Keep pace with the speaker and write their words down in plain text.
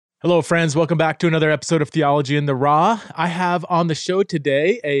Hello, friends. Welcome back to another episode of Theology in the Raw. I have on the show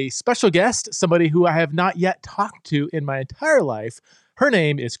today a special guest, somebody who I have not yet talked to in my entire life. Her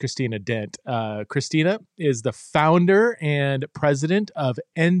name is Christina Dent. Christina is the founder and president of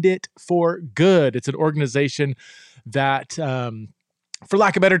End It for Good. It's an organization that, for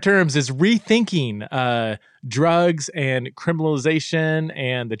lack of better terms, is rethinking drugs and criminalization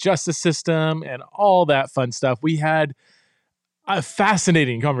and the justice system and all that fun stuff. We had a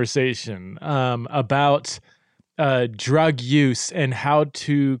fascinating conversation about drug use and how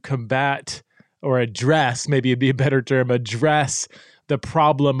to combat or address, maybe it'd be a better term, address the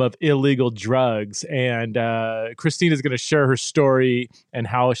problem of illegal drugs. And Christina's going to share her story and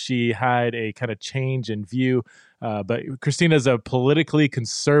how she had a kind of change in view. But Christina's a politically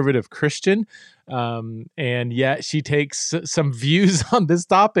conservative Christian, and yet she takes some views on this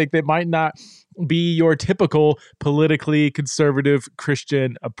topic that might not be your typical politically conservative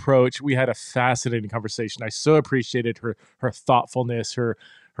Christian approach. We had a fascinating conversation. I so appreciated her thoughtfulness, her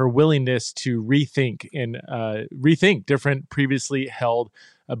willingness to rethink different previously held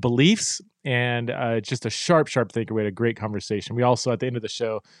beliefs, and just a sharp thinker. We had a great conversation. We also, at the end of the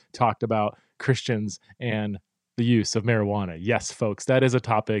show, talked about Christians and the use of marijuana. Yes, folks, that is a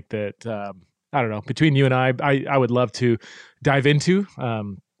topic that, I don't know, between you and I would love to dive into.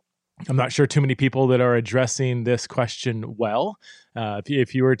 I'm not sure too many people that are addressing this question well.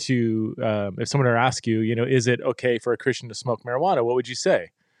 If you were to, if someone were to ask you, is it okay for a Christian to smoke marijuana? What would you say?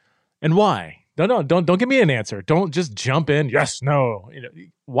 And why? Don't give me an answer. Don't just jump in. Yes, no.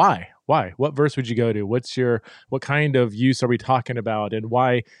 Why? What verse would you go to? What kind of use are we talking about? And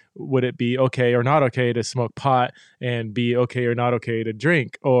why would it be okay or not okay to smoke pot and be okay or not okay to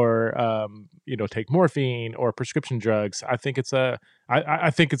drink or, take morphine or prescription drugs? I think it's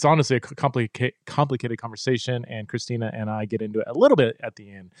honestly a complicated conversation, and Christina and I get into it a little bit at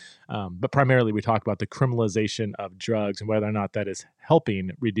the end. But primarily we talk about the criminalization of drugs and whether or not that is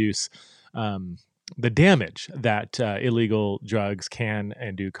helping reduce the damage that illegal drugs can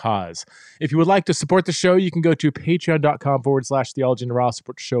and do cause. If you would like to support the show, you can go to patreon.com/Theology in the Raw.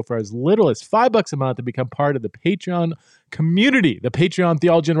 Support the show for as little as $5 a month and become part of the Patreon community, the Patreon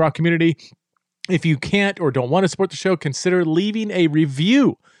Theology in the Raw community. If you can't or don't want to support the show, consider leaving a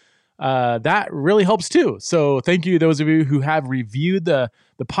review. That really helps too. So thank you, those of you who have reviewed the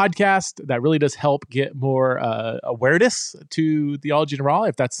podcast. That really does help get more awareness to Theology in the Raw.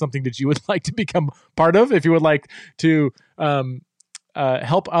 If that's something that you would like to become part of, if you would like to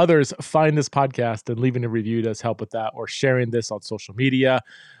help others find this podcast, then leaving a review does help with that, or sharing this on social media.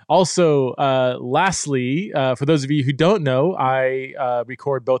 Also, lastly, for those of you who don't know, I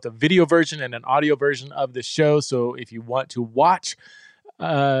record both a video version and an audio version of the show. So if you want to watch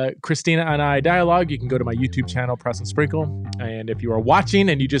Christina and I dialogue, you can go to my YouTube channel, Press and Sprinkle. And if you are watching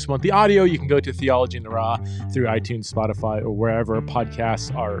and you just want the audio, you can go to Theology in the Raw through iTunes, Spotify, or wherever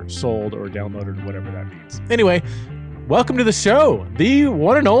podcasts are sold or downloaded, or whatever that means. Anyway, welcome to the show, the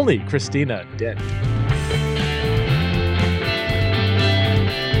one and only Christina Dent.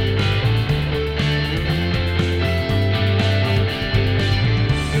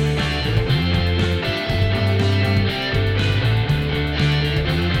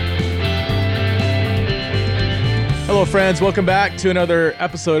 Hello, friends. Welcome back to another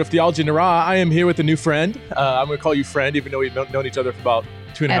episode of Theology in the Raw. I am here with a new friend. I'm going to call you friend, even though we've known each other for about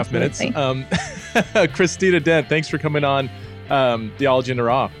 2.5 minutes. Christina Dent, thanks for coming on Theology in the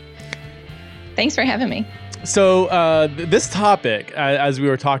Raw. Thanks for having me. So this topic, as we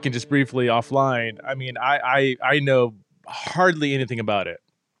were talking just briefly offline, I mean, I know hardly anything about it.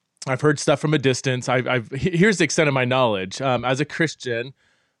 I've heard stuff from a distance. Here's the extent of my knowledge. As a Christian,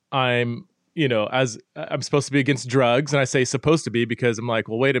 as I'm supposed to be against drugs, and I say supposed to be because I'm like,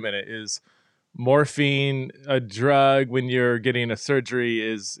 well, wait a minute, is morphine a drug when you're getting a surgery?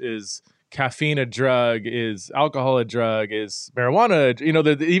 Is caffeine a drug? Is alcohol a drug? Is marijuana?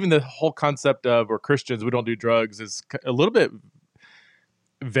 Even the whole concept of, or Christians, we don't do drugs, is a little bit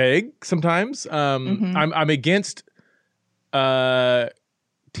vague sometimes. I'm against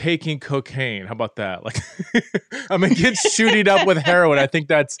taking cocaine. How about that? Like, I'm against shooting up with heroin. I think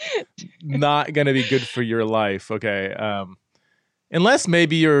that's not going to be good for your life. Okay. Unless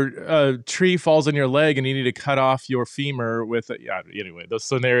maybe your tree falls on your leg and you need to cut off your femur with anyway, those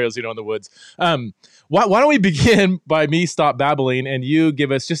scenarios, in the woods. Why don't we begin by me stop babbling and you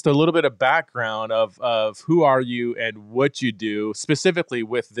give us just a little bit of background of who are you and what you do, specifically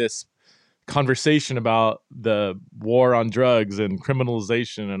with this conversation about the war on drugs and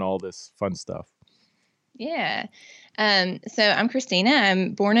criminalization and all this fun stuff. Yeah. So I'm Christina.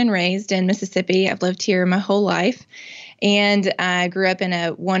 I'm born and raised in Mississippi. I've lived here my whole life. And I grew up in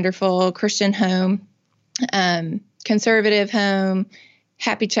a wonderful Christian home, conservative home,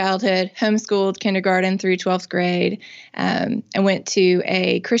 happy childhood, homeschooled kindergarten through 12th grade. I went to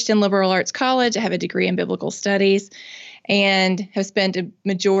a Christian liberal arts college. I have a degree in biblical studies and have spent a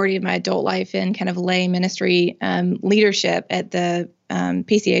majority of my adult life in kind of lay ministry leadership at the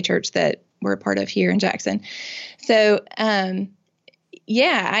PCA church that we're a part of here in Jackson. So,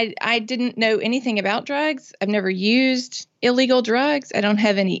 I didn't know anything about drugs. I've never used illegal drugs. I don't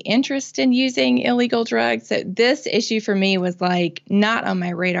have any interest in using illegal drugs. So this issue for me was like not on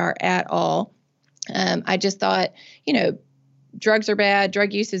my radar at all. I just thought, drugs are bad.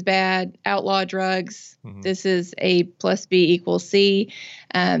 Drug use is bad. Outlaw drugs. Mm-hmm. This is A plus B equals C.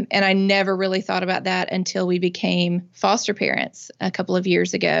 And I never really thought about that until we became foster parents a couple of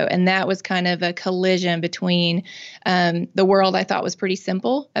years ago. And that was kind of a collision between the world I thought was pretty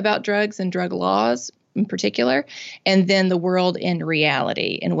simple about drugs and drug laws in particular, and then the world in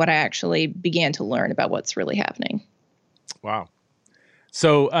reality and what I actually began to learn about what's really happening. Wow.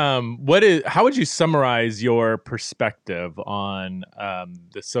 So, how would you summarize your perspective on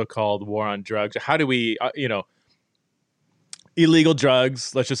the so-called war on drugs? How do we, illegal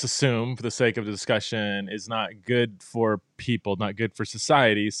drugs, let's just assume for the sake of the discussion, is not good for people, not good for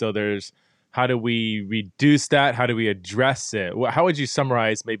society. So how do we reduce that? How do we address it? How would you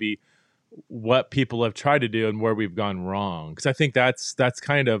summarize maybe what people have tried to do and where we've gone wrong? Because I think that's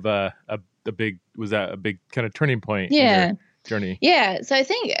kind of a big kind of turning point. Yeah. In your journey. Yeah. So I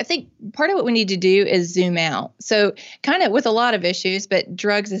think part of what we need to do is zoom out. So kind of with a lot of issues, but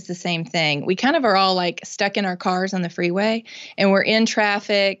drugs is the same thing. We kind of are all like stuck in our cars on the freeway and we're in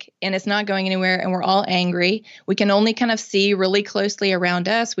traffic and it's not going anywhere and we're all angry. We can only kind of see really closely around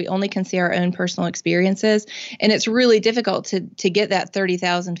us. We only can see our own personal experiences. And it's really difficult to get that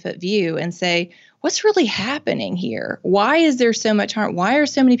 30,000 foot view and say, what's really happening here? Why is there so much harm? Why are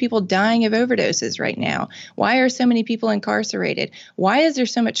so many people dying of overdoses right now? Why are so many people incarcerated? Why is there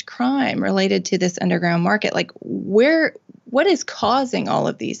so much crime related to this underground market? Like what is causing all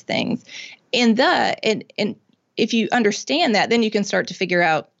of these things? And if you understand that, then you can start to figure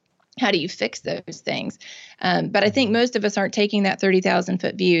out how do you fix those things? But I think most of us aren't taking that 30,000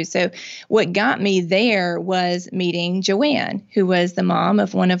 foot view. So what got me there was meeting Joanne, who was the mom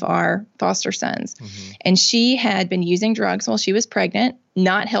of one of our foster sons. Mm-hmm. And she had been using drugs while she was pregnant,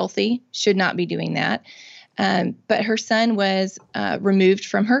 not healthy, should not be doing that. But her son was removed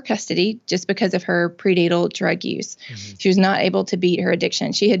from her custody just because of her prenatal drug use. Mm-hmm. She was not able to beat her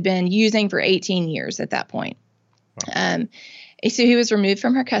addiction. She had been using for 18 years at that point. Wow. So he was removed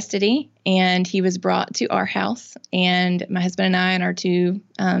from her custody and he was brought to our house, and my husband and I and our two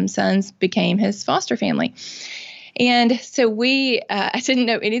sons became his foster family. And so I didn't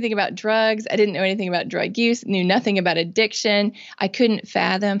know anything about drugs. I didn't know anything about drug use, knew nothing about addiction. I couldn't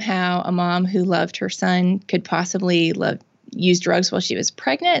fathom how a mom who loved her son could possibly use drugs while she was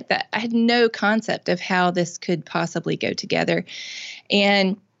pregnant. That I had no concept of how this could possibly go together.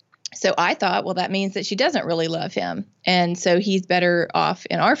 And so I thought, well, that means that she doesn't really love him. And so he's better off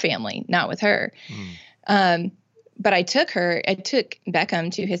in our family, not with her. But I took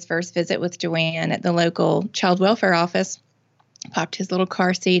Beckham to his first visit with Joanne at the local child welfare office, popped his little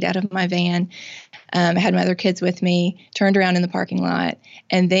car seat out of my van. I had my other kids with me, turned around in the parking lot,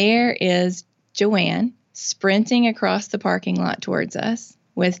 and there is Joanne sprinting across the parking lot towards us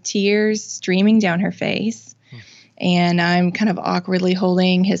with tears streaming down her face. And I'm kind of awkwardly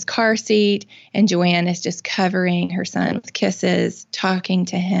holding his car seat, and Joanne is just covering her son with kisses, talking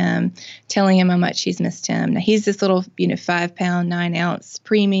to him, telling him how much she's missed him. Now, he's this little, 5 pound, 9 ounce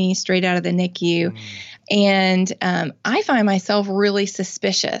preemie straight out of the NICU. And I find myself really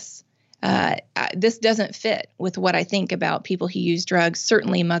suspicious. This doesn't fit with what I think about people who use drugs,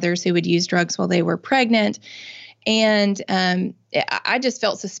 certainly mothers who would use drugs while they were pregnant. And I just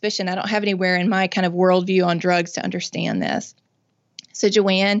felt suspicion. I don't have anywhere in my kind of worldview on drugs to understand this. So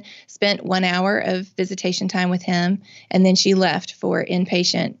Joanne spent 1 hour of visitation time with him, and then she left for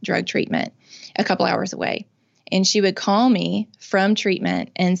inpatient drug treatment a couple hours away. And she would call me from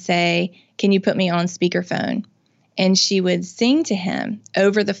treatment and say, "Can you put me on speakerphone?" And she would sing to him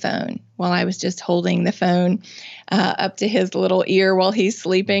over the phone while I was just holding the phone up to his little ear while he's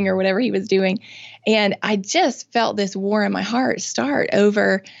sleeping or whatever he was doing. And I just felt this war in my heart start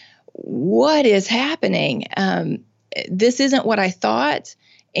over what is happening. This isn't what I thought.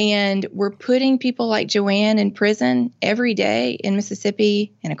 And we're putting people like Joanne in prison every day in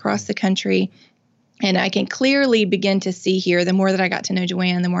Mississippi and across the country. And I can clearly begin to see here, the more that I got to know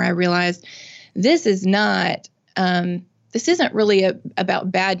Joanne, the more I realized this is not this isn't really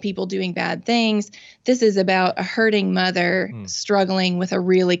about bad people doing bad things. This is about a hurting mother struggling with a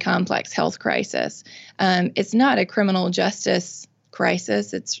really complex health crisis. It's not a criminal justice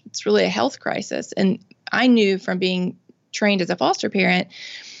crisis. It's really a health crisis. And I knew from being trained as a foster parent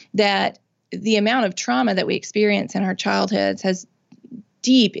that the amount of trauma that we experience in our childhoods has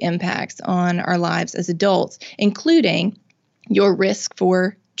deep impacts on our lives as adults, including your risk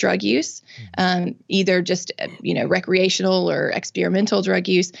for drug use, either just recreational or experimental drug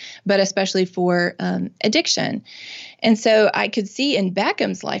use, but especially for addiction. And so I could see in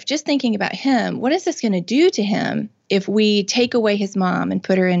Beckham's life, just thinking about him, what is this going to do to him if we take away his mom and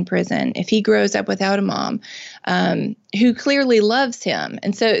put her in prison, if he grows up without a mom who clearly loves him?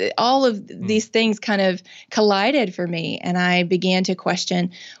 And so all of these things kind of collided for me, and I began to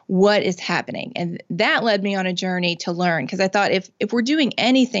question what is happening. And that led me on a journey to learn, because I thought if we're doing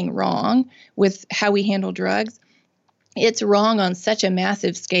anything wrong with how we handle drugs, it's wrong on such a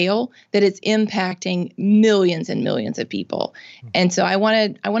massive scale that it's impacting millions and millions of people. And so I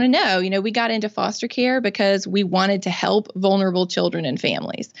want to know, we got into foster care because we wanted to help vulnerable children and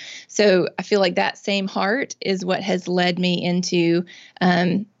families. So I feel like that same heart is what has led me into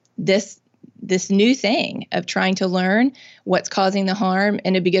this new thing of trying to learn what's causing the harm.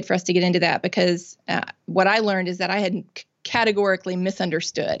 And it'd be good for us to get into that, because what I learned is that I had categorically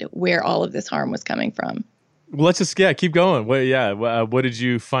misunderstood where all of this harm was coming from. Well, let's just, keep going. What did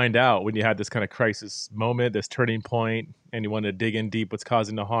you find out when you had this kind of crisis moment, this turning point, and you wanted to dig in deep? What's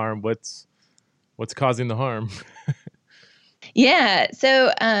causing the harm? What's causing the harm? Yeah.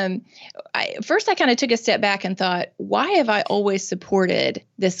 So first I kind of took a step back and thought, why have I always supported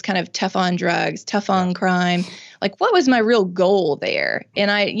this kind of tough on drugs, tough on crime? Like, what was my real goal there?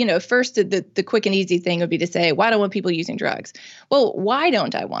 And first the quick and easy thing would be to say, why don't I want people using drugs? Well, why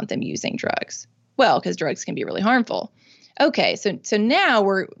don't I want them using drugs? Well, because drugs can be really harmful. Okay, so now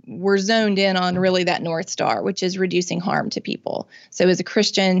we're zoned in on really that North Star, which is reducing harm to people. So as a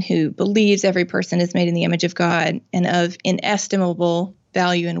Christian who believes every person is made in the image of God and of inestimable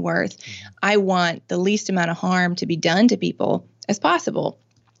value and worth, I want the least amount of harm to be done to people as possible.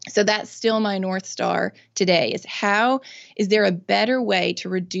 So that's still my North Star today, is there a better way to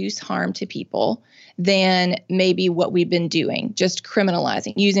reduce harm to people than maybe what we've been doing, just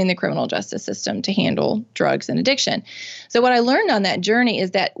criminalizing, using the criminal justice system to handle drugs and addiction. So what I learned on that journey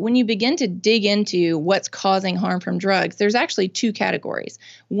is that when you begin to dig into what's causing harm from drugs, there's actually two categories.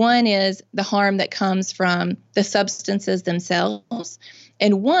 One is the harm that comes from the substances themselves,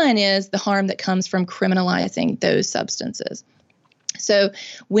 and one is the harm that comes from criminalizing those substances. So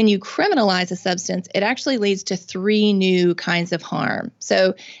when you criminalize a substance, it actually leads to three new kinds of harm.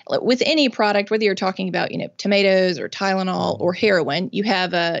 So with any product, whether you're talking about, tomatoes or Tylenol or heroin, you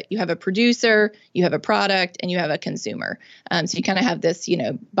have a producer, you have a product, and you have a consumer. So you kind of have this,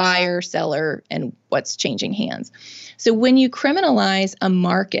 buyer, seller, and what's changing hands. So when you criminalize a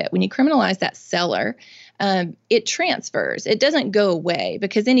market, when you criminalize that seller, it transfers. It doesn't go away,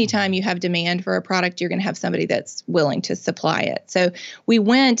 because anytime you have demand for a product, you're going to have somebody that's willing to supply it. So we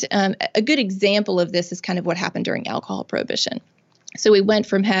went, a good example of this is kind of what happened during alcohol prohibition. So we went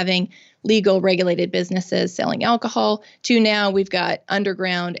from having legal regulated businesses selling alcohol to now we've got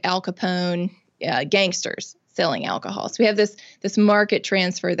underground Al Capone gangsters selling alcohol. So we have this market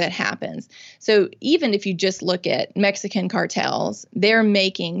transfer that happens. So even if you just look at Mexican cartels, they're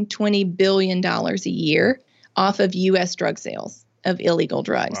making $20 billion a year off of U.S. drug sales of illegal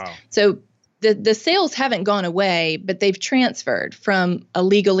drugs. Wow. So the sales haven't gone away, but they've transferred from a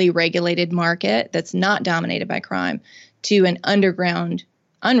legally regulated market that's not dominated by crime to an underground,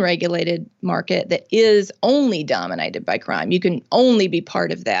 unregulated market that is only dominated by crime. You can only be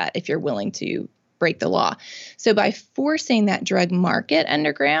part of that if you're willing to break the law. So by forcing that drug market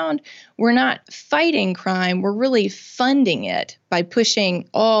underground, we're not fighting crime, we're really funding it by pushing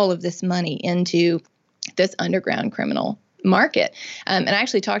all of this money into this underground criminal market. And I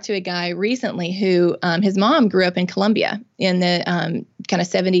actually talked to a guy recently who his mom grew up in Colombia in the kind of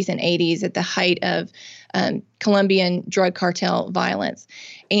 70s and 80s at the height of Colombian drug cartel violence.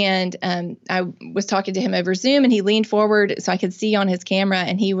 And I was talking to him over Zoom, and he leaned forward so I could see on his camera,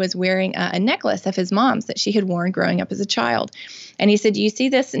 and he was wearing a necklace of his mom's that she had worn growing up as a child. And he said, "Do you see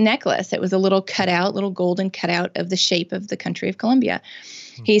this necklace?" It was a little golden cutout of the shape of the country of Colombia.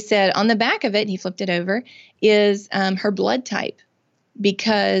 He said on the back of it, and he flipped it over, is her blood type,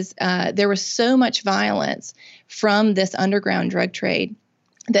 because there was so much violence from this underground drug trade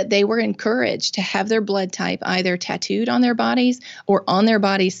that they were encouraged to have their blood type either tattooed on their bodies or on their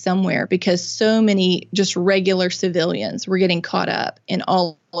bodies somewhere, because so many just regular civilians were getting caught up in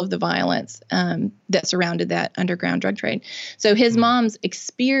all of the violence that surrounded that underground drug trade. So his mom's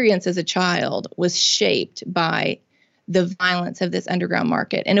experience as a child was shaped by the violence of this underground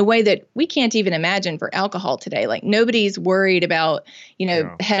market in a way that we can't even imagine for alcohol today. Like, nobody's worried about,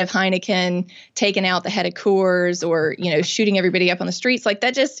 the head of Heineken taking out the head of Coors, or, shooting everybody up on the streets. Like,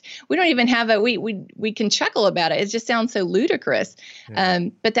 that just, we don't even have we can chuckle about it. It just sounds so ludicrous.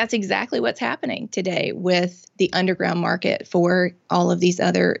 But that's exactly what's happening today with the underground market for all of these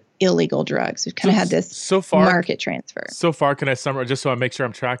other illegal drugs. We've kind of had this market transfer. So far, can I summarize just so I make sure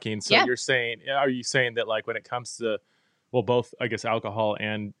I'm tracking? So are you saying that, like, when it comes to, well, both, I guess, alcohol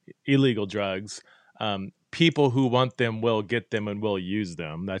and illegal drugs, people who want them will get them and will use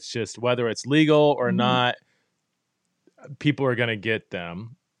them. That's just whether it's legal or not, people are going to get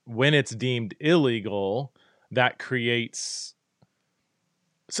them. When it's deemed illegal, that creates...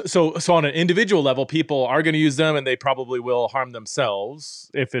 So on an individual level, people are going to use them and they probably will harm themselves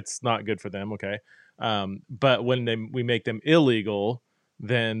if it's not good for them, okay? But when we make them illegal,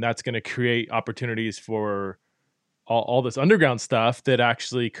 then that's going to create opportunities for all this underground stuff that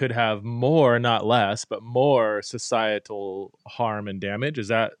actually could have more, not less, but more societal harm and damage. Is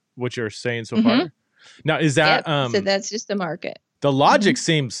that what you're saying so far? Now, is that... so that's just the market. The logic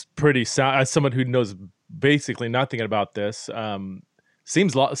seems pretty sound. As someone who knows basically nothing about this,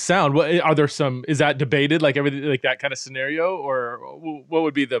 seems sound. Are there some... Is that debated, like everything, like that kind of scenario? Or what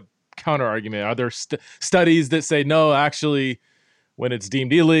would be the counter argument? Are there studies that say, no, actually... when it's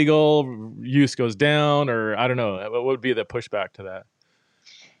deemed illegal, use goes down, or I don't know. What would be the pushback to that?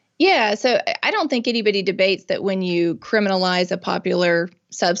 Yeah, so I don't think anybody debates that when you criminalize a popular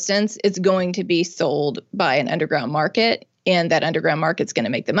substance, it's going to be sold by an underground market, and that underground market's going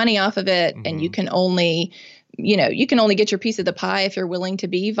to make the money off of it. And you can only get your piece of the pie if you're willing to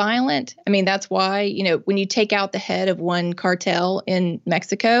be violent. I mean, that's why, when you take out the head of one cartel in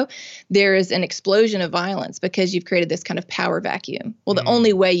Mexico, there is an explosion of violence because you've created this kind of power vacuum. Well, the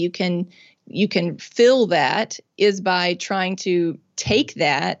only way you can fill that is by trying to take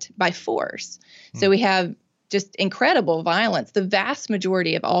that by force. So we have just incredible violence. The vast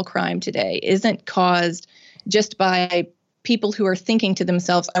majority of all crime today isn't caused just by people who are thinking to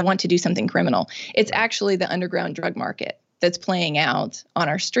themselves, I want to do something criminal. It's actually the underground drug market that's playing out on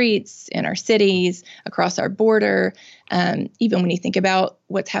our streets, in our cities, across our border. Even when you think about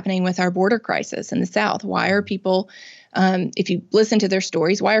what's happening with our border crisis in the South, why are people, if you listen to their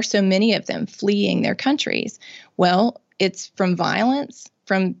stories, why are so many of them fleeing their countries? Well, it's from violence,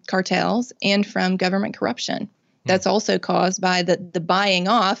 from cartels, and from government corruption. That's also caused by the buying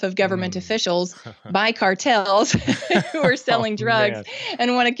off of government officials by cartels who are selling drugs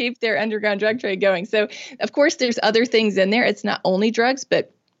and want to keep their underground drug trade going. So, of course, there's other things in there. It's not only drugs,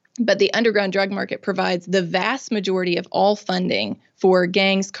 but the underground drug market provides the vast majority of all funding for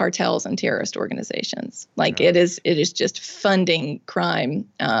gangs, cartels, and terrorist organizations. Like it is just funding crime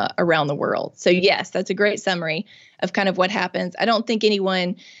around the world. So, yes, that's a great summary of kind of what happens. I don't think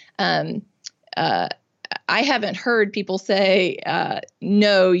anyone I haven't heard people say,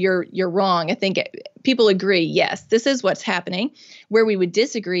 no, you're wrong. I think people agree, yes, this is what's happening. Where we would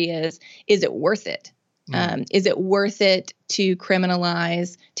disagree is it worth it? Is it worth it to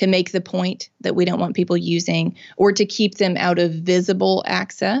criminalize, to make the point that we don't want people using, or to keep them out of visible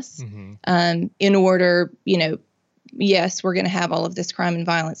access in order, yes, we're going to have all of this crime and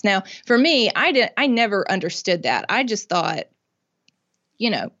violence. Now, for me, I never understood that. I just thought,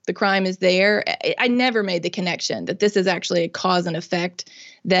 the crime is there. I never made the connection that this is actually a cause and effect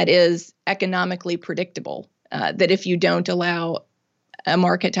that is economically predictable, that if you don't allow a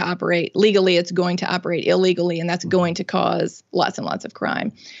market to operate legally, it's going to operate illegally, and that's going to cause lots and lots of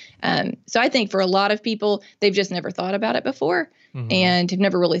crime. So I think for a lot of people, they've just never thought about it before and have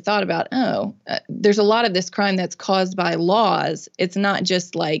never really thought about, there's a lot of this crime that's caused by laws. It's not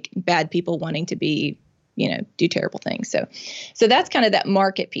just like bad people wanting to be do terrible things. So that's kind of that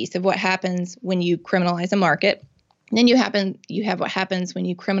market piece of what happens when you criminalize a market. Then you have what happens when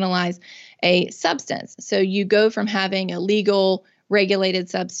you criminalize a substance. So you go from having a legal regulated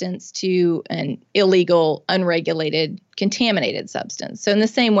substance to an illegal, unregulated, contaminated substance. So in the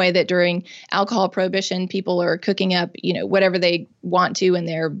same way that during alcohol prohibition, people are cooking up, whatever they want to in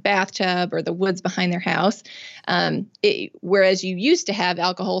their bathtub or the woods behind their house, whereas you used to have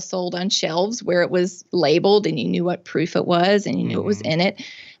alcohol sold on shelves where it was labeled and you knew what proof it was and you knew what was in it.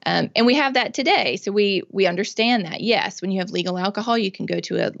 And we have that today. So we understand that. Yes, when you have legal alcohol, you can go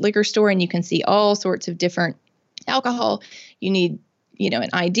to a liquor store and you can see all sorts of different alcohol. You need, an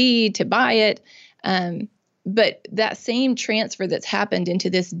ID to buy it. But that same transfer that's happened into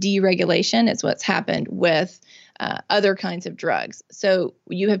this deregulation is what's happened with other kinds of drugs. So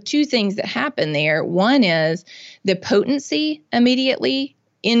you have two things that happen there. One is the potency immediately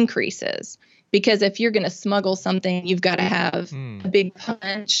increases, because if you're going to smuggle something, you've got to have a big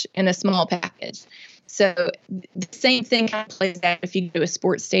punch in a small package. So the same thing kind of plays out if you go to a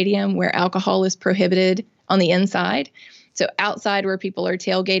sports stadium where alcohol is prohibited on the inside. So outside where people are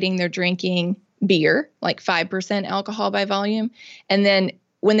tailgating, they're drinking beer, like 5% alcohol by volume. And then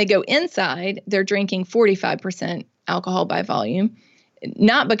when they go inside, they're drinking 45% alcohol by volume,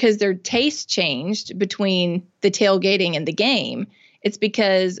 not because their taste changed between the tailgating and the game. It's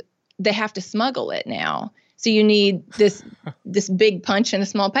because they have to smuggle it now. So you need this big punch in a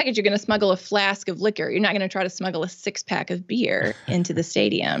small package. You're going to smuggle a flask of liquor. You're not going to try to smuggle a 6-pack of beer into the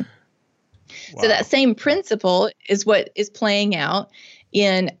stadium. Wow. So that same principle is what is playing out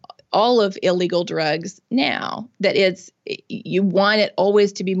in all of illegal drugs now, that you want it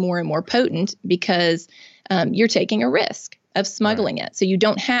always to be more and more potent, because you're taking a risk of smuggling it. So you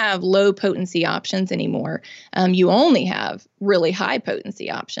don't have low potency options anymore. You only have really high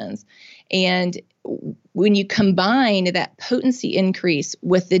potency options. And when you combine that potency increase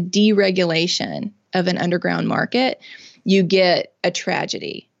with the deregulation of an underground market, you get a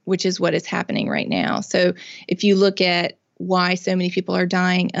tragedy, which is what is happening right now. So if you look at why so many people are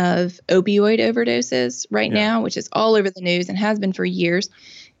dying of opioid overdoses right now, which is all over the news and has been for years.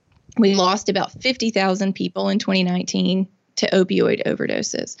 We lost about 50,000 people in 2019 to opioid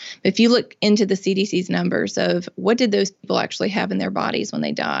overdoses. If you look into the CDC's numbers of what did those people actually have in their bodies when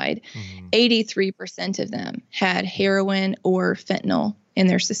they died, 83% of them had heroin or fentanyl in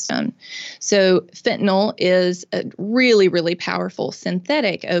their system. So fentanyl is a really, really powerful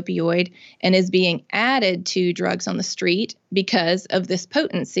synthetic opioid and is being added to drugs on the street because of this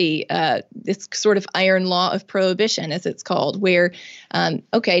potency, this sort of iron law of prohibition, as it's called, where,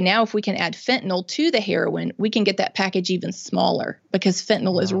 now if we can add fentanyl to the heroin, we can get that package even smaller, because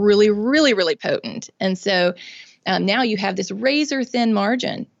fentanyl is really, really, really potent. And so now you have this razor thin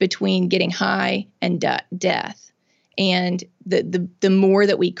margin between getting high and death. And the more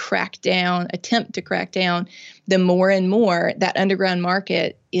that we attempt to crack down, the more and more that underground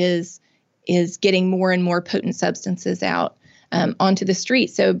market is getting more and more potent substances out onto the street.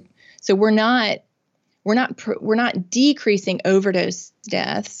 So we're not decreasing overdose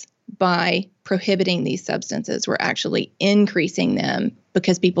deaths by prohibiting these substances. We're actually increasing them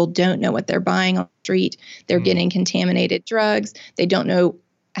because people don't know what they're buying on the street. They're getting contaminated drugs. They don't know.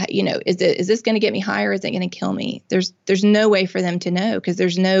 Is this going to get me high, or is it going to kill me? There's no way for them to know, because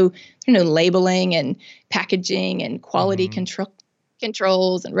there's no labeling and packaging and quality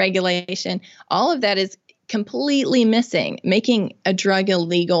controls and regulation. All of that is completely missing. Making a drug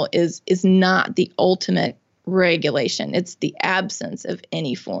illegal is not the ultimate regulation. It's the absence of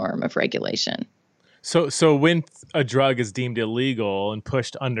any form of regulation. So when a drug is deemed illegal and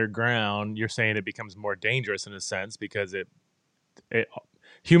pushed underground, you're saying it becomes more dangerous in a sense, because it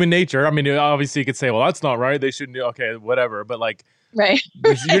human nature. I mean, obviously you could say, well, that's not right. They shouldn't do, okay, whatever. But right.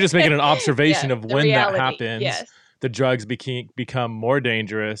 You're just making an observation of when reality, that happens, the drugs become more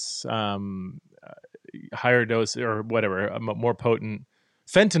dangerous, higher dose or whatever, more potent.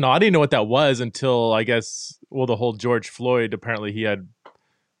 Fentanyl, I didn't know what that was until, I guess, the whole George Floyd, apparently he had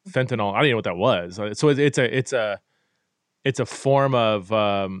fentanyl. I didn't know what that was. So it's a form of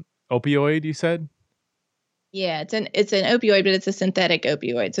opioid, you said? Yeah, it's an opioid, but it's a synthetic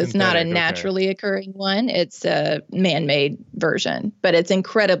opioid. So it's not a naturally occurring one. It's a man-made version, but it's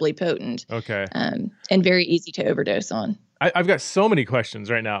incredibly potent. Okay. And very easy to overdose on. I've got so many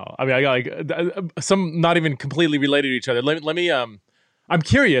questions right now. I mean, I got some not even completely related to each other. Let me I'm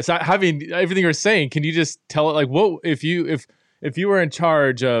curious. Having everything you're saying, can you just tell it, like, what if you were in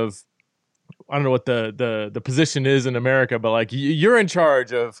charge of, I don't know what the position is in America, but like you're in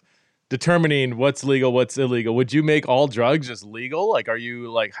charge of determining what's legal, what's illegal. Would you make all drugs just legal? Like, are you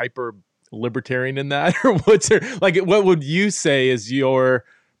like hyper libertarian in that, or what would you say is your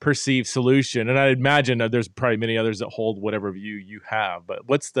perceived solution? And I imagine that there's probably many others that hold whatever view you have, but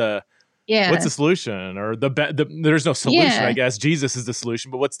what's the solution, or there's no solution, I guess. Jesus is the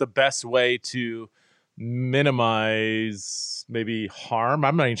solution, but what's the best way to minimize maybe harm?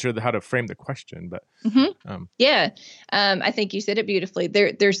 I'm not even sure how to frame the question, but I think you said it beautifully.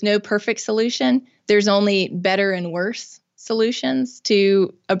 There's no perfect solution. There's only better and worse solutions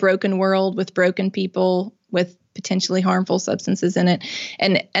to a broken world with broken people with potentially harmful substances in it.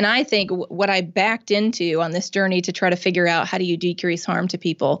 And I think what I backed into on this journey to try to figure out how do you decrease harm to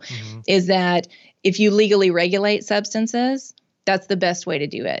people is that if you legally regulate substances, That's the best way to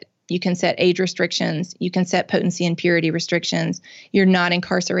do it. You can set age restrictions. You can set potency and purity restrictions. You're not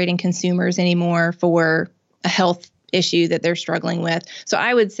incarcerating consumers anymore for a health issue that they're struggling with. So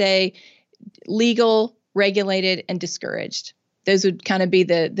I would say legal, regulated, and discouraged. Those would kind of be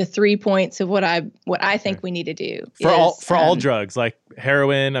the 3 points of what I think we need to do for all drugs like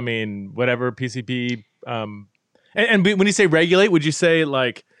heroin. I mean, whatever, PCP. And when you say regulate, would you say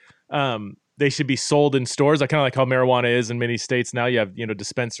like they should be sold in stores, like kind of like how marijuana is in many states now? You have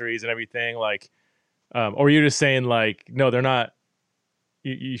dispensaries and everything, like, or you're just saying like, no, they're not.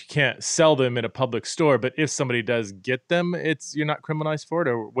 You can't sell them in a public store, but if somebody does get them, you're not criminalized for it.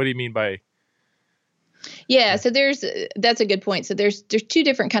 Or what do you mean by? Yeah, so that's a good point. So there's two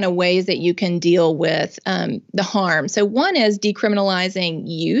different kind of ways that you can deal with the harm. So one is decriminalizing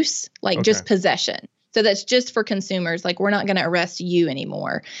use, like just possession. So that's just for consumers. Like, we're not going to arrest you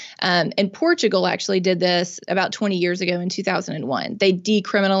anymore. And Portugal actually did this about 20 years ago in 2001. They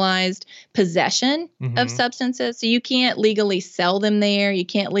decriminalized possession of substances. So you can't legally sell them there. You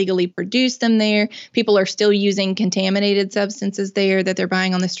can't legally produce them there. People are still using contaminated substances there that they're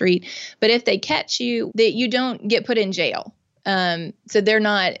buying on the street. But if they catch you, that you don't get put in jail. So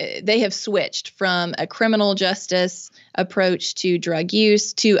they have switched from a criminal justice approach to drug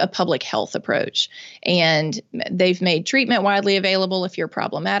use to a public health approach. And they've made treatment widely available if you're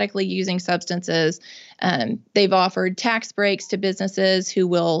problematically using substances. They've offered tax breaks to businesses who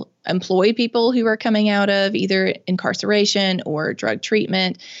will employ people who are coming out of either incarceration or drug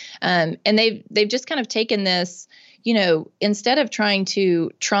treatment. And they've just kind of taken this, instead of trying to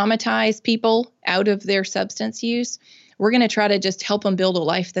traumatize people out of their substance use, we're going to try to just help them build a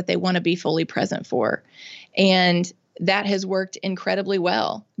life that they want to be fully present for. And that has worked incredibly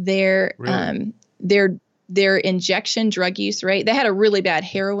well. Their injection drug use rate, they had a really bad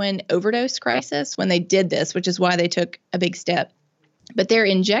heroin overdose crisis when they did this, which is why they took a big step. But their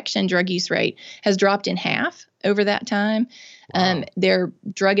injection drug use rate has dropped in half over that time. Wow. Their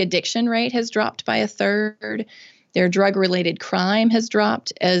drug addiction rate has dropped by a third. Their drug-related crime has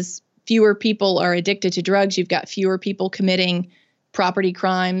dropped. As fewer people are addicted to drugs, you've got fewer people committing property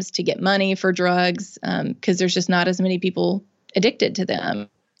crimes to get money for drugs because there's just not as many people addicted to them.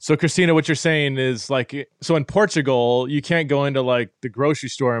 So, Christina, what you're saying is like, so in Portugal, you can't go into like the grocery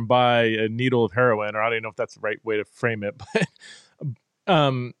store and buy a needle of heroin, or I don't even know if that's the right way to frame it,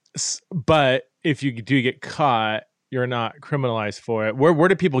 but if you do get caught, you're not criminalized for it. Where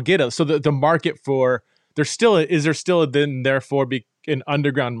do people get it? So the market for is there still then therefore be an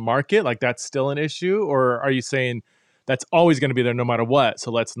underground market? Like that's still an issue? Or are you saying that's always going to be there no matter what?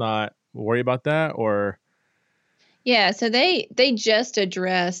 So let's not worry about that? Or yeah, so they just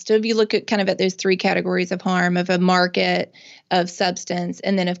addressed, so if you look at kind of at those three categories of harm, of a market, of substance,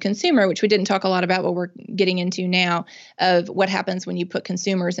 and then of consumer, which we didn't talk a lot about, but we're getting into now, of what happens when you put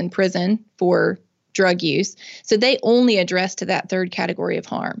consumers in prison for drug use. So they only addressed to that third category of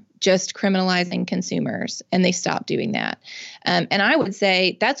harm, just criminalizing consumers, and they stopped doing that. And I would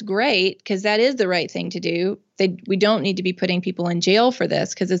say that's great because that is the right thing to do. We don't need to be putting people in jail for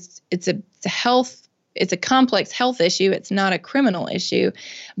this because it's a complex health issue. It's not a criminal issue.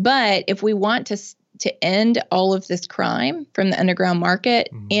 But if we want to end all of this crime from the underground market,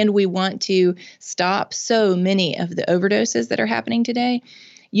 and we want to stop so many of the overdoses that are happening today,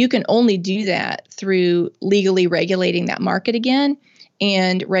 you can only do that through legally regulating that market again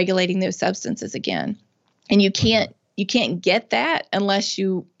and regulating those substances again. And you can't get that unless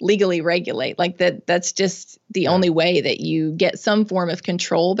you legally regulate. Like that's just the only way that you get some form of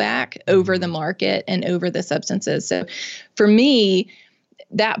control back over the market and over the substances. So for me,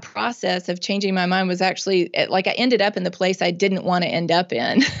 that process of changing my mind was actually like I ended up in the place I didn't want to end up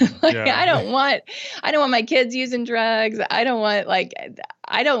in. I don't want my kids using drugs. I don't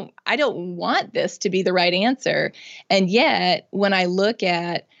want this to be the right answer. And yet when I look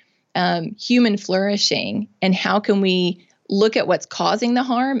at human flourishing and how can we look at what's causing the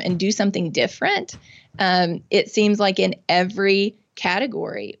harm and do something different, it seems like in every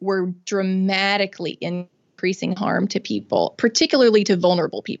category, we're dramatically increasing harm to people, particularly to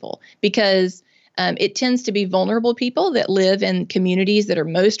vulnerable people, because it tends to be vulnerable people that live in communities that are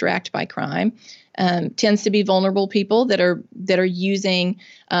most racked by crime. Tends to be vulnerable people that are using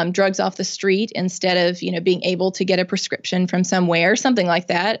drugs off the street instead of being able to get a prescription from somewhere, something like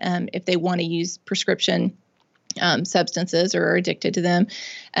that. If they want to use prescription substances or are addicted to them,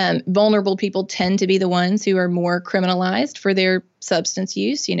 vulnerable people tend to be the ones who are more criminalized for their substance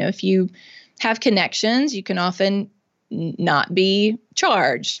use. If you have connections, you can often not be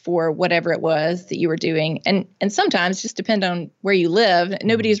charged for whatever it was that you were doing, and sometimes just depend on where you live.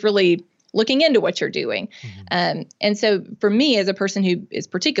 Nobody's really looking into what you're doing. And so for me, as a person who is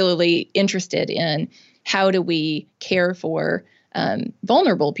particularly interested in how do we care for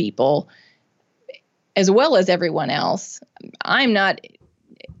vulnerable people, as well as everyone else, I'm not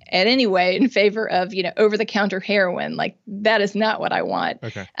in any way in favor of, over-the-counter heroin. Like, that is not what I want.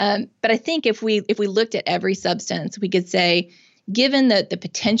 Okay. But I think if we looked at every substance, we could say, given the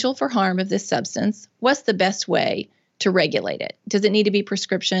potential for harm of this substance, what's the best way to regulate it? Does it need to be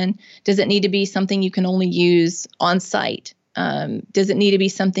prescription? Does it need to be something you can only use on site? Does it need to be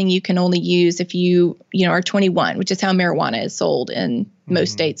something you can only use if you are 21, which is how marijuana is sold in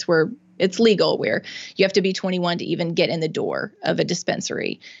most states where it's legal, where you have to be 21 to even get in the door of a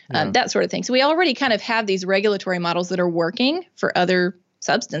dispensary, that sort of thing. So we already kind of have these regulatory models that are working for other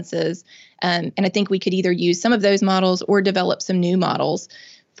substances. And I think we could either use some of those models or develop some new models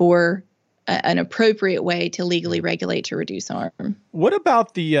for an appropriate way to legally regulate to reduce harm. What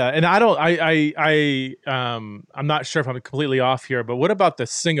about the, and I'm not sure if I'm completely off here, but what about the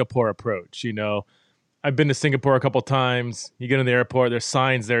Singapore approach? I've been to Singapore a couple of times. You get in the airport, there's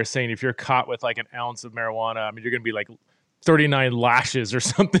signs there saying if you're caught with like an ounce of marijuana, I mean, you're going to be like 39 lashes or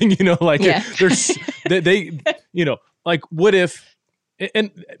something, there's, like what if,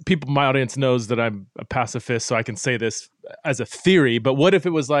 and people, my audience knows that I'm a pacifist, so I can say this as a theory, but what if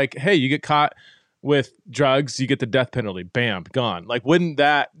it was like, hey, you get caught with drugs, you get the death penalty, bam, gone. Like, wouldn't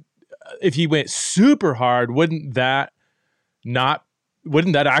that, if you went super hard, wouldn't that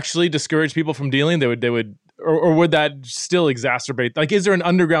actually discourage people from dealing? They would, or would that still exacerbate? Like, is there an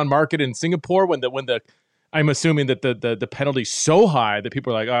underground market in Singapore when I'm assuming that the penalty's so high that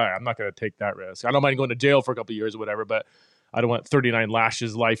people are like, all right, I'm not going to take that risk. I don't mind going to jail for a couple of years or whatever, but I don't want 39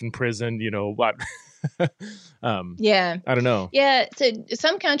 lashes, life in prison, what? Yeah. I don't know. Yeah. So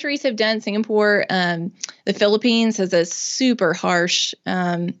some countries have done. Singapore, the Philippines has a super harsh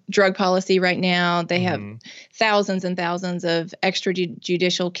drug policy right now. They have thousands and thousands of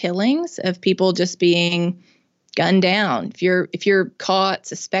extrajudicial killings of people just being gunned down. If you're caught,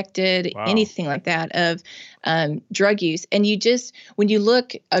 suspected, anything like that of drug use. And when you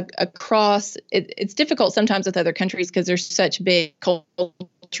look across, it's difficult sometimes with other countries because there's such big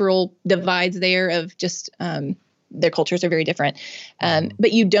cultural divides there of just their cultures are very different.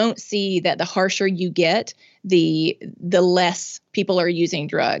 But you don't see that the harsher you get, the less people are using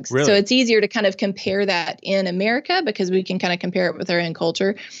drugs. Really? So it's easier to kind of compare that in America because we can kind of compare it with our own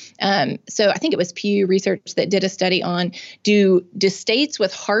culture. So I think it was Pew Research that did a study on do states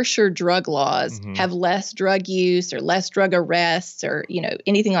with harsher drug laws have less drug use or less drug arrests or,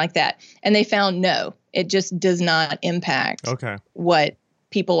 anything like that. And they found no, it just does not impact what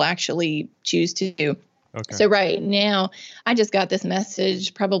people actually choose to do. Okay. So right now, I just got this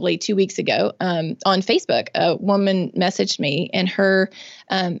message probably 2 weeks ago on Facebook. A woman messaged me, and her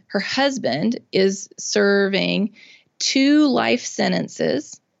husband is serving 2 life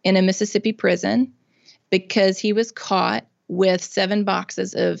sentences in a Mississippi prison because he was caught with 7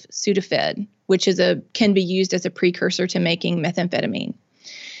 boxes of Sudafed, which can be used as a precursor to making methamphetamine.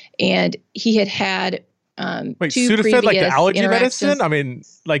 And he had wait, 2 Sudafed, like the allergy medicine? I mean,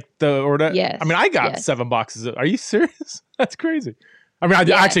 like Yes. I mean, I got 7 boxes. Are you serious? That's crazy. I mean, I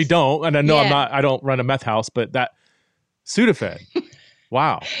actually don't, and I know I don't run a meth house, but that Sudafed,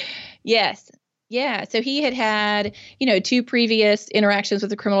 wow. Yes. Yeah. So he had 2 previous interactions with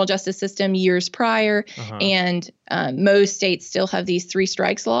the criminal justice system years prior. And most states still have these 3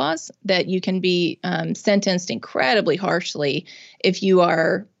 strikes laws that you can be sentenced incredibly harshly if you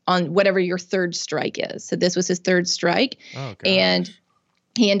are on whatever your 3rd strike is. So this was his 3rd strike. Oh, and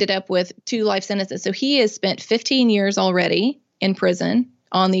he ended up with 2 life sentences. So he has spent 15 years already in prison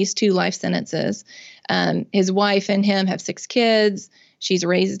on these 2 life sentences. His wife and him have 6 kids. She's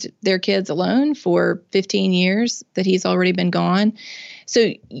raised their kids alone for 15 years that he's already been gone.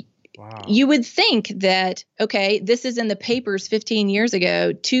 So you would think that, okay, this is in the papers 15 years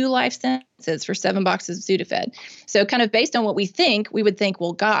ago, 2 life sentences for 7 boxes of Sudafed. So kind of based on what we think, we would think,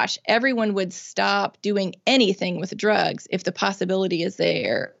 well, gosh, everyone would stop doing anything with drugs if the possibility is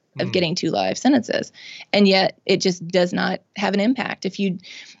there of getting 2 life sentences. And yet it just does not have an impact.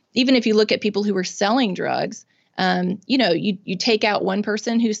 Even if you look at people who are selling drugs, you take out one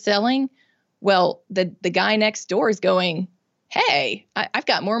person who's selling, well, the guy next door is going, hey, I've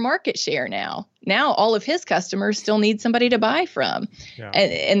got more market share now. Now all of his customers still need somebody to buy from. Yeah.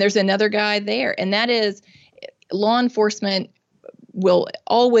 And there's another guy there. And that is, law enforcement will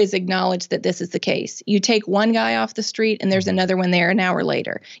always acknowledge that this is the case. You take one guy off the street and there's another one there an hour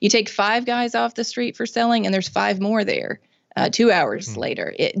later. You take 5 guys off the street for selling and there's 5 more there 2 hours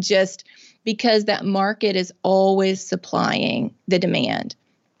later. It just, because that market is always supplying the demand.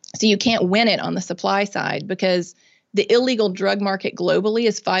 So you can't win it on the supply side because the illegal drug market globally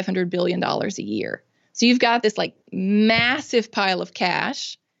is $500 billion a year. So you've got this like massive pile of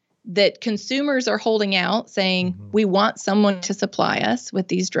cash that consumers are holding out saying, we want someone to supply us with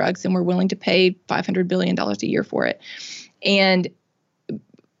these drugs and we're willing to pay $500 billion a year for it. And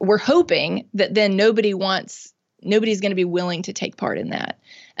we're hoping that then nobody's going to be willing to take part in that.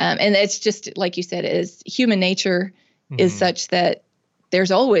 And it's just, like you said, is human nature is such that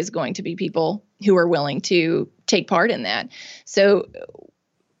there's always going to be people who are willing to take part in that. So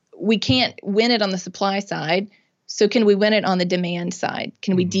we can't win it on the supply side. So can we win it on the demand side?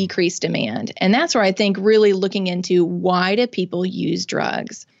 Can we decrease demand? And that's where I think really looking into why do people use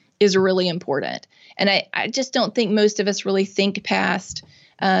drugs is really important. And I just don't think most of us really think past,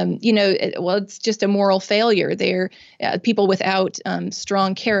 it's just a moral failure. They're people without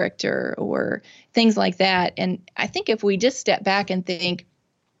strong character or things like that. And I think if we just step back and think,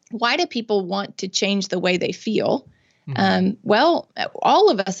 why do people want to change the way they feel? Well, all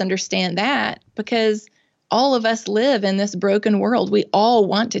of us understand that because all of us live in this broken world. We all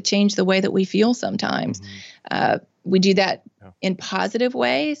want to change the way that we feel sometimes. We do that in positive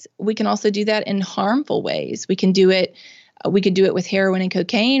ways. We can also do that in harmful ways. We could do it with heroin and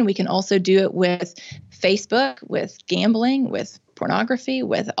cocaine. We can also do it with Facebook, with gambling, with pornography,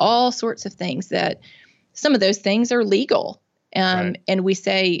 with all sorts of things that some of those things are legal. And we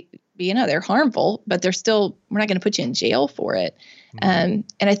say, they're harmful, but we're not going to put you in jail for it. And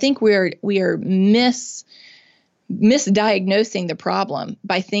I think we are misdiagnosing the problem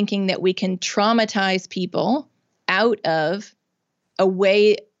by thinking that we can traumatize people out of a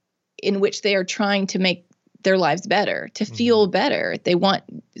way in which they are trying to make their lives better, to feel better.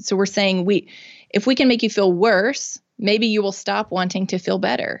 So we're saying if we can make you feel worse, maybe you will stop wanting to feel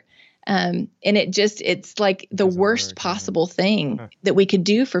better. And it's like the worst possible thing that we could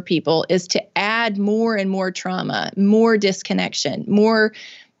do for people is to add more and more trauma, more disconnection, more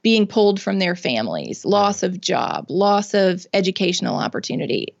being pulled from their families, loss of job, loss of educational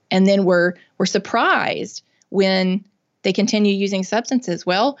opportunity. And then we're surprised when they continue using substances.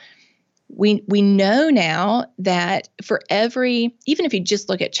 Well, we know now that even if you just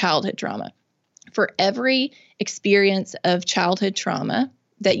look at childhood trauma, for every experience of childhood trauma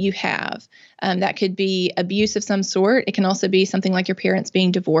that you have, that could be abuse of some sort. It can also be something like your parents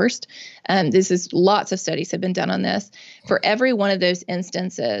being divorced. Lots of studies have been done on this. For every one of those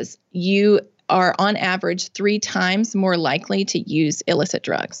instances, you are on average 3 times more likely to use illicit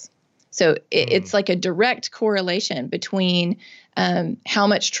drugs. So it's like a direct correlation between how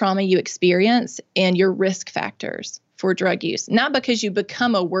much trauma you experience and your risk factors for drug use. Not because you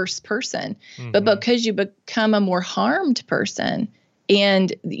become a worse person, but because you become a more harmed person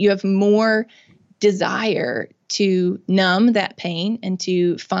and you have more desire to numb that pain and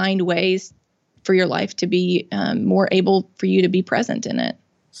to find ways for your life to be more able for you to be present in it.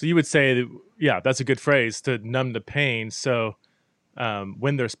 So you would say, that's a good phrase, to numb the pain. So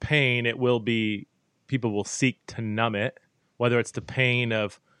when there's pain, people will seek to numb it, whether it's the pain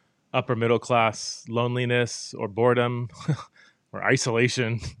of upper middle class loneliness or boredom or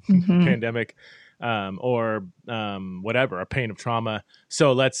isolation, pandemic, or whatever, a pain of trauma.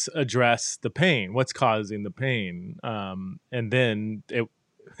 So let's address the pain. What's causing the pain? And then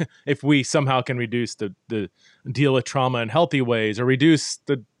if we somehow can reduce the deal with trauma in healthy ways or reduce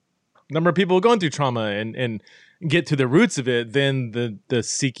the number of people going through trauma and get to the roots of it, then the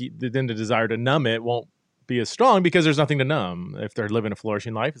desire to numb it won't be as strong because there's nothing to numb if they're living a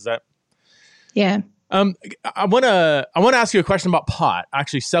flourishing life. Is that? Yeah. I want to ask you a question about pot.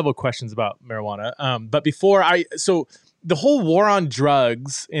 Actually, several questions about marijuana. But before so the whole war on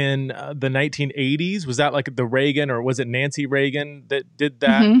drugs in the 1980s, was that like the Reagan, or was it Nancy Reagan that did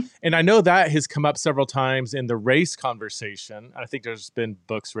that? And I know that has come up several times in the race conversation. I think there's been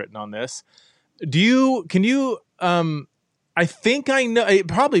books written on this. I think I know,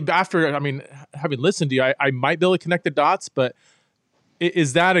 probably after, having listened to you, I might be able to connect the dots, but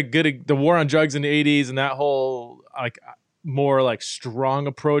is that the war on drugs in the 80s and that whole more strong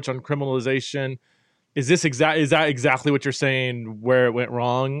approach on criminalization? Is that exactly what you're saying, where it went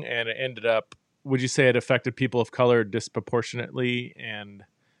wrong and it ended up, would you say it affected people of color disproportionately? And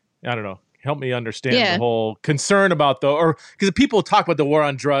I don't know, help me understand the whole concern about because people talk about the war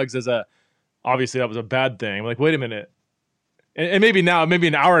on drugs as obviously that was a bad thing. I'm like, wait a minute. And maybe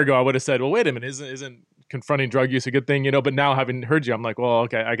an hour ago, I would have said, well, wait a minute, isn't confronting drug use a good thing? But now having heard you, I'm like, well,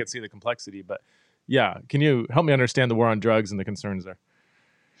 okay, I can see the complexity. But yeah, can you help me understand the war on drugs and the concerns there?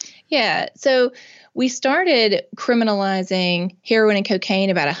 Yeah. So we started criminalizing heroin and cocaine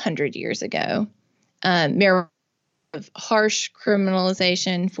about 100 years ago. Marijuana harsh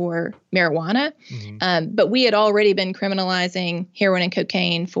criminalization for marijuana, Mm-hmm. but we had already been criminalizing heroin and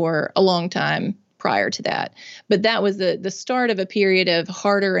cocaine for a long time prior to that. But that was the start of a period of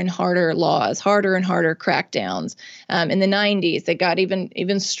harder and harder laws, harder and harder crackdowns. In the 90s, that got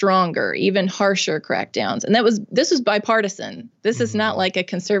even stronger, even harsher crackdowns. And this was bipartisan. This is not like a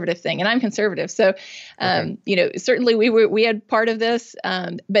conservative thing. And I'm conservative. So, certainly we had part of this,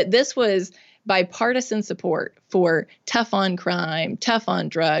 but this was bipartisan support for tough on crime, tough on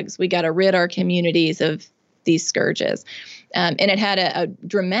drugs. We got to rid our communities of these scourges. And it had a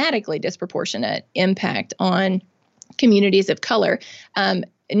dramatically disproportionate impact on communities of color.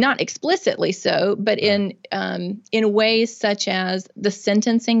 Not explicitly so, but in ways such as the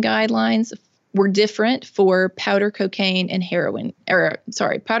sentencing guidelines were different for powder cocaine and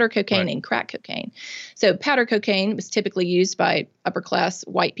powder cocaine and crack cocaine. So powder cocaine was typically used by upper class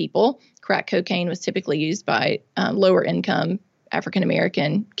white people. Crack cocaine was typically used by lower income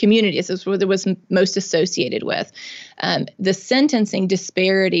African-American communities. This is what it was most associated with. The sentencing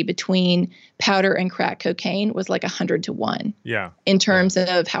disparity between powder and crack cocaine was like 100 to 1 in terms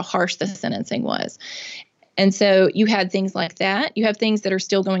of how harsh the sentencing was. And so you had things like that. You have things that are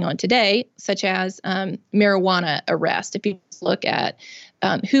still going on today, such as marijuana arrest. If you look at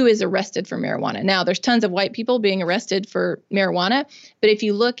who is arrested for marijuana. Now, there's tons of white people being arrested for marijuana, but if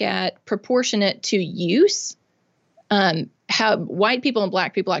you look at proportionate to use, how white people and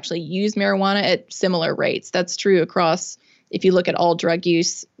black people actually use marijuana at similar rates. That's true across, if you look at all drug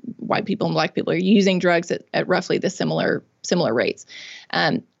use, white people and black people are using drugs at roughly the similar rates.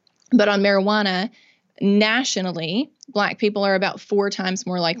 But on marijuana, nationally, black people are about 4 times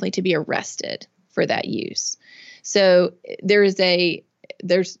more likely to be arrested for that use. So there's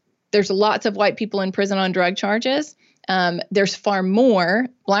lots of white people in prison on drug charges. There's far more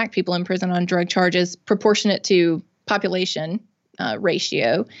black people in prison on drug charges proportionate to population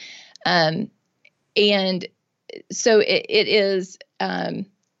ratio. And so it is,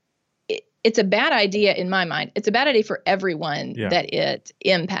 it's a bad idea in my mind. It's a bad idea for everyone that it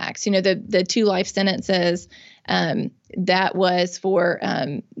impacts. The 2 life sentences, that was for,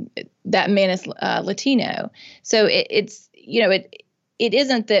 that man is Latino. So it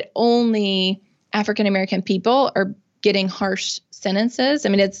isn't that only African-American people are getting harsh sentences. I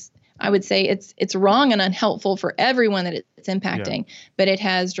mean, I would say it's wrong and unhelpful for everyone that it's impacting, but it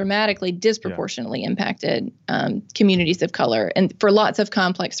has dramatically, disproportionately impacted communities of color, and for lots of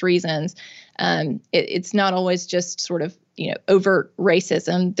complex reasons. It's not always just sort of overt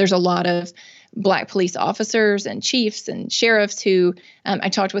racism. There's a lot of black police officers and chiefs and sheriffs who I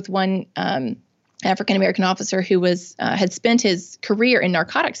talked with one African American officer who had spent his career in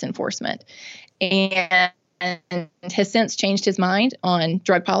narcotics enforcement and has since changed his mind on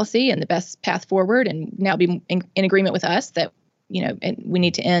drug policy and the best path forward, and now be in agreement with us that we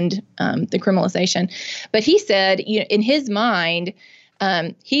need to end the criminalization. But he said, in his mind,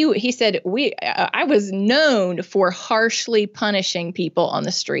 he said I was known for harshly punishing people on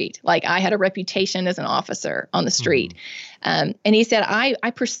the street. Like, I had a reputation as an officer on the street. And he said,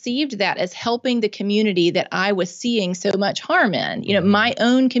 I perceived that as helping the community that I was seeing so much harm in. My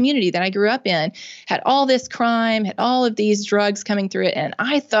own community that I grew up in had all this crime, had all of these drugs coming through it. And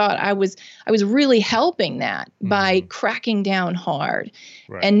I thought I was really helping that by cracking down hard.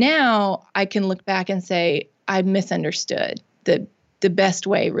 Right. And now I can look back and say, I misunderstood the best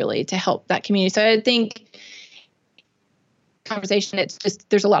way really to help that community. So I think conversation, it's just,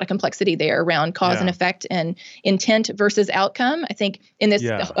 there's a lot of complexity there around cause and effect and intent versus outcome. I think in this,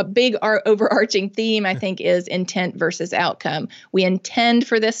 a big overarching theme, I think, is intent versus outcome. We intend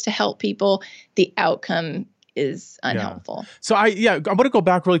for this to help people. The outcome is unhelpful. So I'm going to go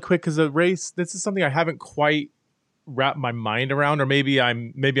back really quick, because this is something I haven't quite wrapped my mind around, or maybe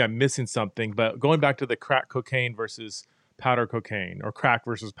I'm missing something. But going back to the crack cocaine versus powder cocaine, or crack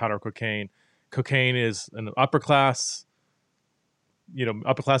versus powder cocaine. Cocaine is an upper class,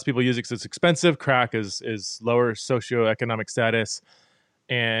 upper class people use it because it's expensive. Crack is lower socioeconomic status.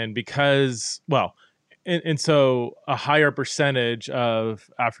 And because, and so a higher percentage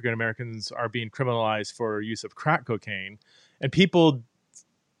of African Americans are being criminalized for use of crack cocaine. And people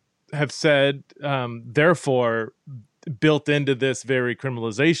have said, therefore, built into this very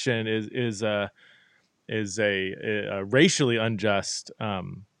criminalization is a racially unjust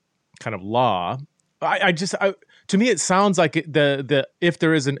kind of law. To me, it sounds like if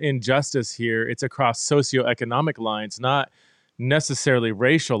there is an injustice here, it's across socioeconomic lines, not necessarily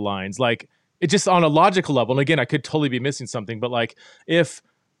racial lines. Like, it just on a logical level. And again, I could totally be missing something, but like, if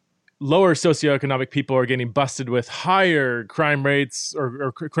lower socioeconomic people are getting busted with higher crime rates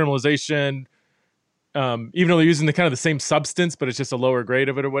or criminalization, even though they're using the kind of the same substance, but it's just a lower grade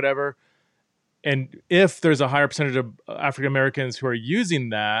of it or whatever. And if there's a higher percentage of African Americans who are using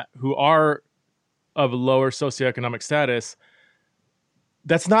that, who are of lower socioeconomic status,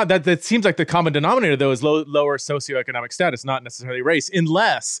 that seems like the common denominator though is lower socioeconomic status, not necessarily race,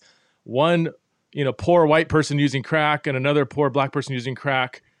 unless one, poor white person using crack and another poor black person using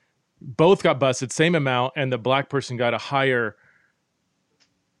crack both got busted, same amount, and the black person got a higher,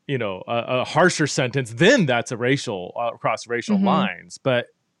 a harsher sentence, then that's a racial, across racial lines. But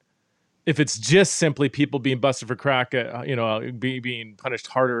if it's just simply people being busted for crack, being punished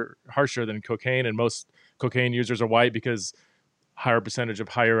harsher than cocaine, and most cocaine users are white because higher percentage of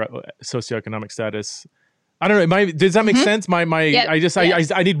higher socioeconomic status. I don't know. Does that make sense?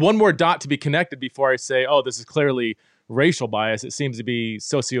 Yep. I need one more dot to be connected before I say, oh, this is clearly racial bias. It seems to be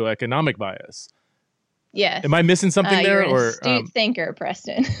socioeconomic bias. Yes. Am I missing something there? You're an astute thinker,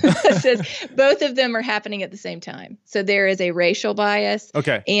 Preston. It says both of them are happening at the same time. So there is a racial bias,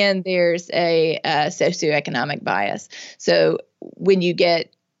 and there's a socioeconomic bias. So when you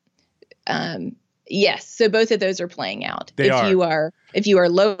get, yes, so both of those are playing out. If you are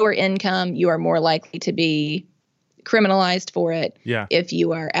lower income, you are more likely to be criminalized for it. Yeah. If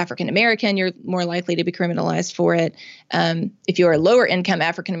you are African American, you're more likely to be criminalized for it. If you are lower income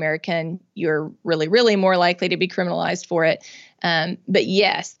African American, you're really, really more likely to be criminalized for it. But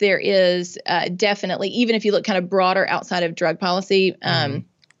yes, there is definitely, even if you look kind of broader outside of drug policy,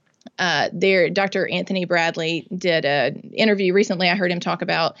 Dr. Anthony Bradley did an interview recently. I heard him talk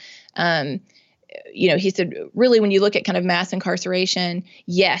about he said, really, when you look at kind of mass incarceration,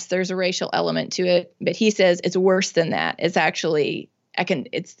 yes, there's a racial element to it, but he says it's worse than that. It's actually,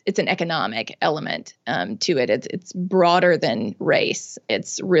 it's an economic element to it. It's broader than race.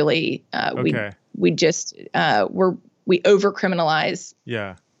 It's really, we over criminalize.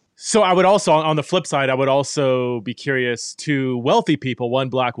 Yeah. So I would also, on the flip side, I would also be curious to wealthy people, one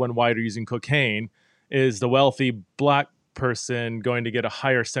black, one white, are using cocaine. Is the wealthy black person going to get a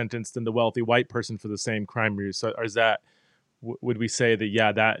higher sentence than the wealthy white person for the same crime use? So is that, would we say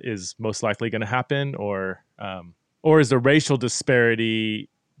that, that is most likely going to happen? Or is the racial disparity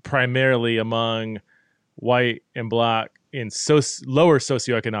primarily among white and black in lower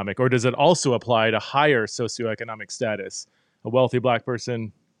socioeconomic, or does it also apply to higher socioeconomic status? A wealthy black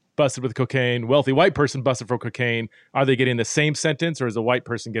person busted with cocaine, wealthy white person busted for cocaine, are they getting the same sentence, or is the white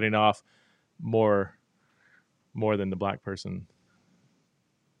person getting off more than the black person?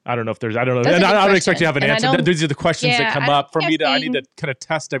 I don't know. And I don't expect you to have an answer. These are the questions that come up for me. I need to kind of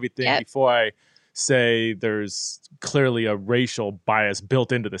test everything before I say there's clearly a racial bias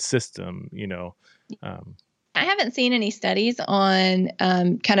built into the system, I haven't seen any studies on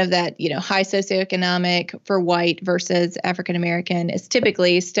kind of that, high socioeconomic for white versus African American. It's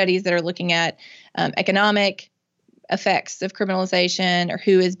typically studies that are looking at economic effects of criminalization, or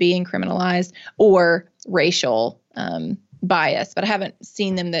who is being criminalized, or racial bias. But I haven't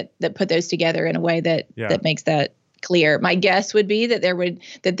seen them that put those together in a way that makes that clear. My guess would be that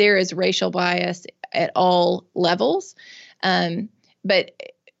there is racial bias at all levels. But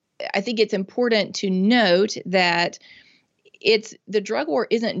I think it's important to note that the drug war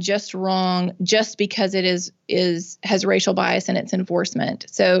isn't just wrong just because it has racial bias in its enforcement.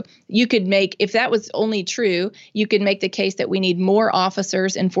 So you could make, if that was only true, you could make the case that we need more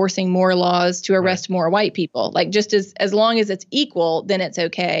officers enforcing more laws to arrest more white people. Like, just as long as it's equal, then it's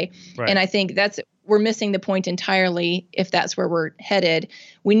okay. Right. And I think we're missing the point entirely if that's where we're headed.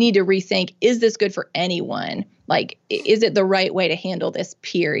 We need to rethink, is this good for anyone? Like, is it the right way to handle this,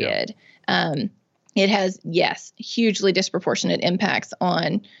 period? Yeah. It has, hugely disproportionate impacts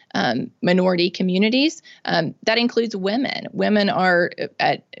on minority communities. That includes women.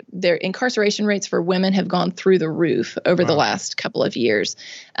 Their incarceration rates for women have gone through the roof over the last couple of years.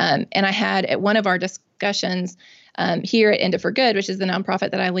 And I had, at one of our discussions here at End It for Good, which is the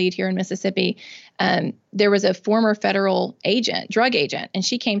nonprofit that I lead here in Mississippi, there was a former federal drug agent, and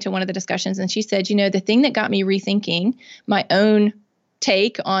she came to one of the discussions and she said, the thing that got me rethinking my own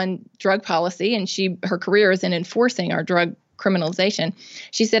take on drug policy, and her career is in enforcing our drug criminalization.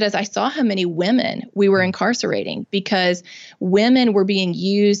 She said, as I saw how many women we were incarcerating, because women were being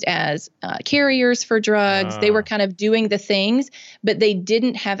used as carriers for drugs. They were kind of doing the things, but they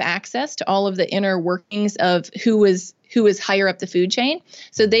didn't have access to all of the inner workings of who was higher up the food chain.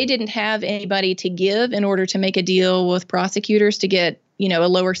 So they didn't have anybody to give in order to make a deal with prosecutors to get, a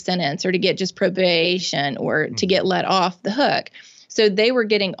lower sentence, or to get just probation, or to get let off the hook. So they were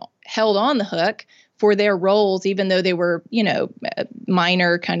getting held on the hook for their roles, even though they were,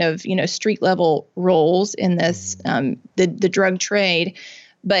 minor kind of, street level roles in this, the drug trade.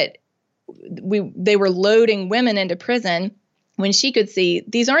 But they were loading women into prison when she could see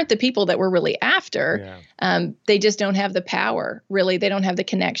these aren't the people that we're really after. They just don't have the power, really. They don't have the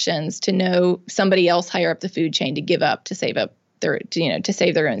connections to know somebody else higher up the food chain to give up to save up to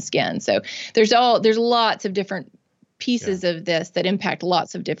save their own skin. So there's lots of different pieces of this that impact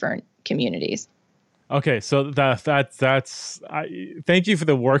lots of different communities. Okay, so that's thank you for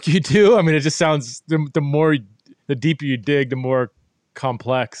the work you do. I mean, it just sounds the deeper you dig, the more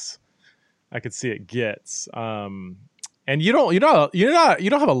complex I could see it gets. And you don't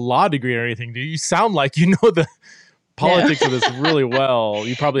have a law degree or anything, do you? You sound like you know the politics of this really well.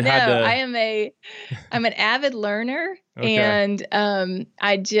 You probably had to. I'm an avid learner, and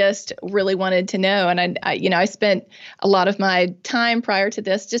I just really wanted to know. And I spent a lot of my time prior to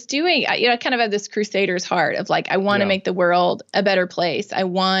this just doing. I kind of have this crusader's heart of like, I want to make the world a better place. I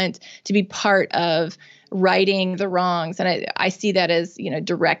want to be part of righting the wrongs. And I see that as,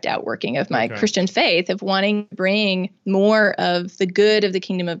 direct outworking of my Christian faith of wanting to bring more of the good of the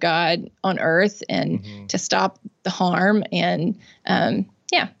kingdom of God on earth and to stop the harm. And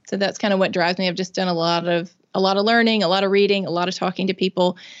so that's kind of what drives me. I've just done a lot of learning, a lot of reading, a lot of talking to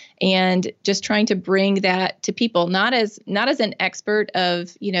people, and just trying to bring that to people, not as an expert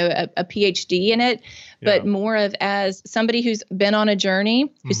of, a PhD in it, but more of as somebody who's been on a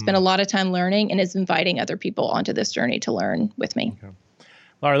journey, who spent a lot of time learning and is inviting other people onto this journey to learn with me. Okay.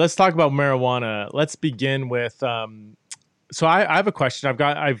 All right, let's talk about marijuana. Let's begin with, so I have a question.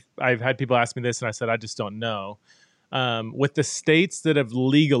 I've had people ask me this and I said, I just don't know. With the states that have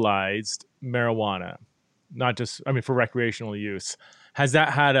legalized marijuana, not just, for recreational use, has that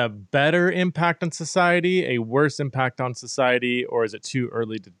had a better impact on society, a worse impact on society, or is it too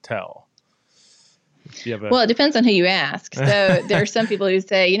early to tell? Well, it depends on who you ask. So there are some people who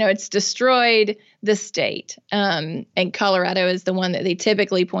say, it's destroyed the state. And Colorado is the one that they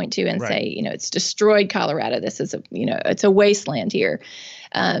typically point to and say, it's destroyed Colorado. This is it's a wasteland here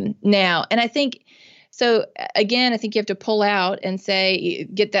now. And I think, so again, I think you have to pull out and say,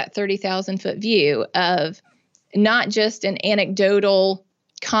 get that 30,000 foot view of not just an anecdotal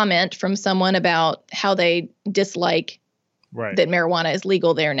comment from someone about how they dislike that marijuana is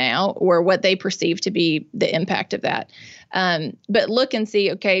legal there now, or what they perceive to be the impact of that. But look and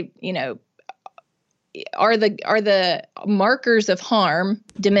see, okay, are the markers of harm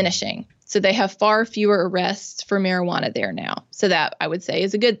diminishing? So they have far fewer arrests for marijuana there now. So that I would say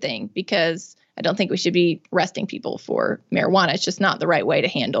is a good thing, because I don't think we should be arresting people for marijuana. It's just not the right way to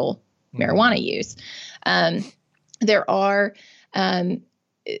handle marijuana use. There are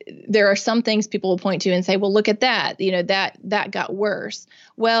some things people will point to and say, well, look at that, that got worse.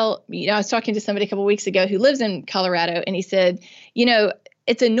 Well, I was talking to somebody a couple of weeks ago who lives in Colorado, and he said,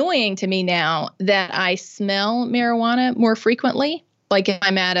 it's annoying to me now that I smell marijuana more frequently. Like if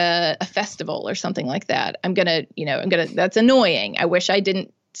I'm at a festival or something like that, that's annoying. I wish I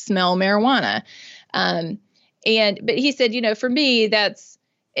didn't smell marijuana. But he said, for me,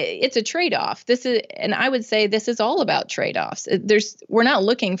 it's a trade-off. And I would say this is all about trade-offs. We're not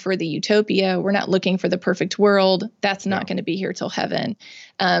looking for the utopia. We're not looking for the perfect world. That's not going to be here till heaven.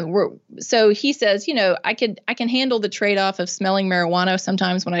 So he says, I can handle the trade-off of smelling marijuana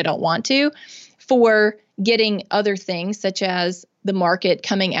sometimes when I don't want to, for getting other things such as the market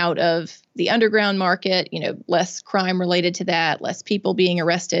coming out of the underground market, less crime related to that, less people being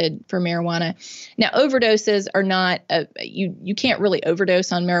arrested for marijuana. Now, overdoses are not, you can't really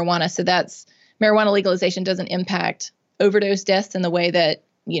overdose on marijuana. So marijuana legalization doesn't impact overdose deaths in the way that,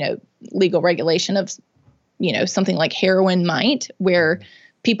 legal regulation of, something like heroin might, where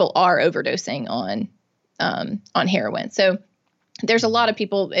people are overdosing on heroin. So there's a lot of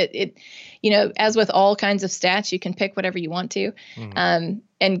people, as with all kinds of stats, you can pick whatever you want to,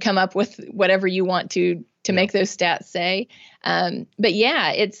 and come up with whatever you want to make those stats say. But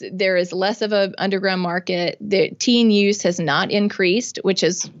there is less of an underground market. The teen use has not increased, which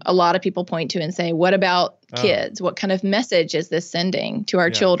is a lot of people point to and say, what about kids? What kind of message is this sending to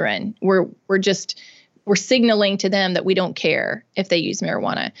our children? We're signaling to them that we don't care if they use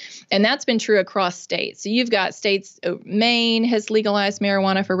marijuana. And that's been true across states. So you've got states, Maine has legalized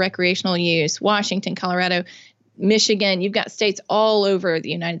marijuana for recreational use, Washington, Colorado, Michigan. You've got states all over the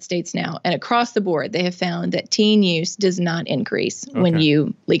United States now. And across the board, they have found that teen use does not increase when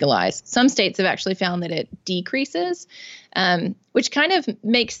you legalize. Some states have actually found that it decreases, which kind of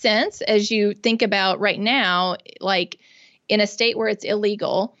makes sense as you think about right now, like in a state where it's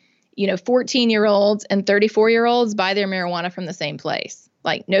illegal, 14-year-olds and 34-year-olds buy their marijuana from the same place.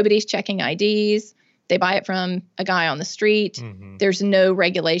 Like nobody's checking IDs. They buy it from a guy on the street. Mm-hmm. There's no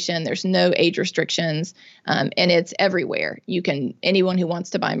regulation. There's no age restrictions. And it's everywhere. Anyone who wants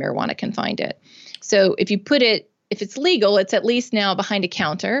to buy marijuana can find it. So if it's legal, it's at least now behind a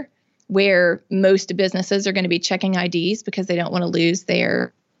counter where most businesses are going to be checking IDs because they don't want to lose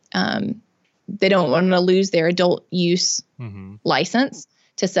their adult use license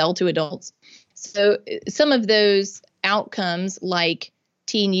to sell to adults. So some of those outcomes, like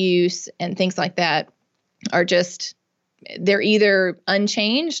teen use and things like that, they're either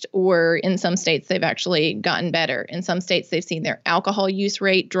unchanged, or in some states they've actually gotten better. In some states they've seen their alcohol use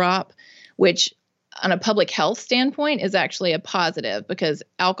rate drop, which on a public health standpoint is actually a positive, because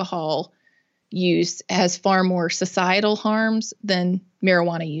alcohol use has far more societal harms than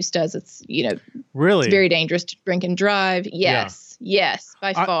marijuana use does. It's, really, it's very dangerous to drink and drive. Yes,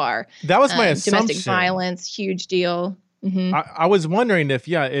 by far. That was my assumption. Domestic violence, huge deal. Mm-hmm. I was wondering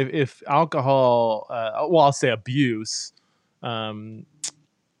if alcohol, I'll say abuse,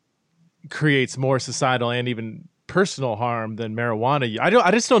 creates more societal and even personal harm than marijuana.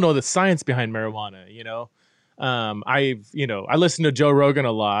 I just don't know the science behind marijuana. I listen to Joe Rogan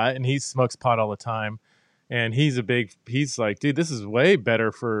a lot, and he smokes pot all the time, and he's like, dude, this is way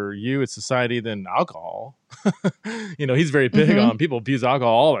better for you and society than alcohol. He's very big on people abuse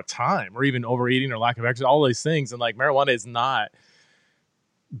alcohol all the time, or even overeating or lack of exercise, all these things. And like, marijuana is not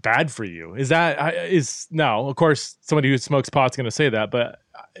bad for you. Now, of course, somebody who smokes pot's going to say that, but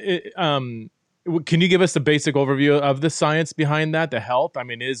can you give us a basic overview of the science behind that, the health? I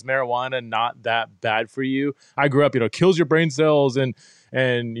mean, is marijuana not that bad for you? I grew up, kills your brain cells,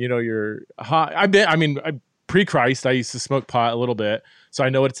 and you're high. Pre-Christ, I used to smoke pot a little bit, so I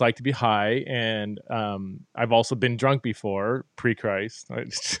know what it's like to be high, and I've also been drunk before, pre-Christ.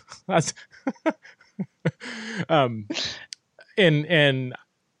 That's and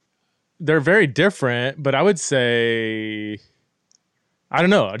they're very different, but I would say, I don't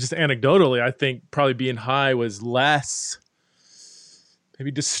know, just anecdotally, I think probably being high was less maybe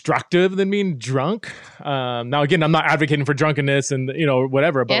destructive than being drunk. Now, again, I'm not advocating for drunkenness and,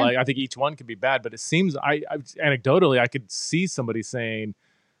 whatever, but I think each one can be bad. But it seems, anecdotally, I could see somebody saying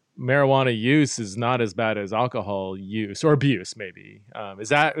marijuana use is not as bad as alcohol use or abuse, maybe.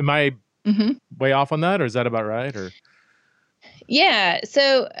 Am I way off on that, or is that about right? Or yeah.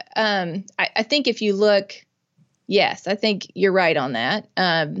 So I think if you look, yes, I think you're right on that.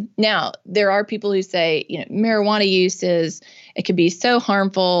 Now, there are people who say, marijuana use it can be so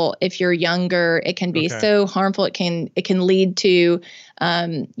harmful if you're younger. It can be so harmful. It can lead to,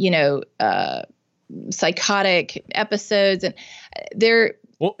 psychotic episodes. And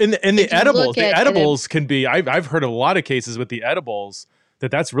the edibles can be, I've heard a lot of cases with the edibles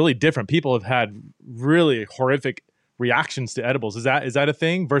that's really different. People have had really horrific reactions to edibles. Is that a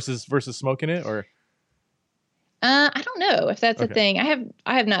thing versus smoking it, or? I don't know if that's a thing.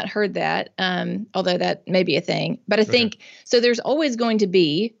 I have not heard that, although that may be a thing. But I think so. There's always going to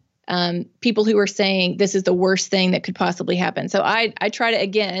be people who are saying this is the worst thing that could possibly happen. So I try to,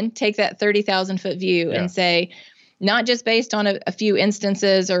 again, take that 30,000-foot view and say, not just based on a few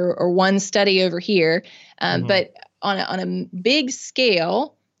instances or one study over here, but on a big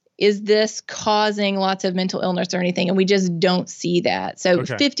scale. Is this causing lots of mental illness or anything? And we just don't see that. So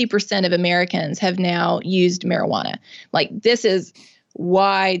 50% of Americans have now used marijuana. Like, this is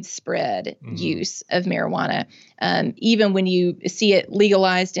widespread use of marijuana. Even when you see it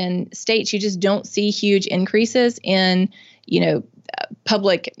legalized in states, you just don't see huge increases in,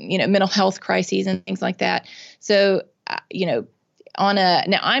 public, mental health crises and things like that. So,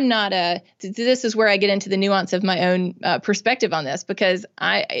 now I'm not this is where I get into the nuance of my own perspective on this, because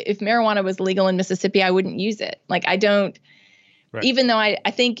if marijuana was legal in Mississippi, I wouldn't use it. Like, I don't, even though I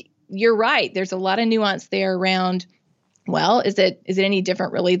think you're right. There's a lot of nuance there around, well, is it any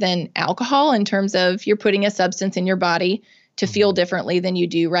different really than alcohol in terms of you're putting a substance in your body to feel differently than you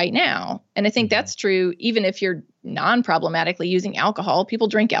do right now? And I think that's true even if you're non-problematically using alcohol. People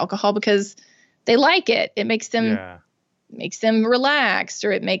drink alcohol because they like it. It makes them relaxed,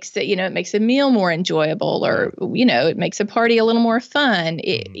 or it makes a meal more enjoyable, or, it makes a party a little more fun,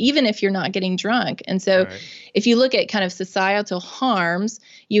 even if you're not getting drunk. And so if you look at kind of societal harms,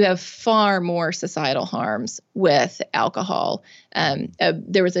 you have far more societal harms with alcohol.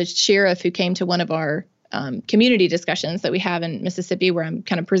 There was a sheriff who came to one of our community discussions that we have in Mississippi, where I'm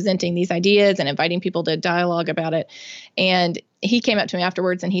kind of presenting these ideas and inviting people to dialogue about it. And he came up to me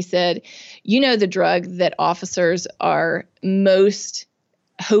afterwards and he said, the drug that officers are most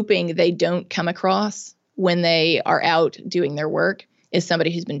hoping they don't come across when they are out doing their work is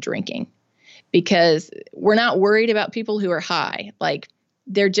somebody who's been drinking, because we're not worried about people who are high. Like,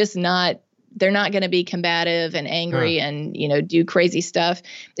 they're just not they're not going to be combative and angry and, do crazy stuff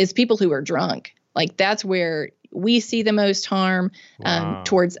is people who are drunk. Like that's where we see the most harm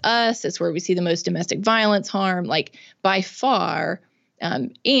towards us. It's where we see the most domestic violence harm, like by far.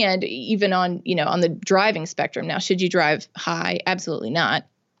 And even on, on the driving spectrum. Now, should you drive high? Absolutely not.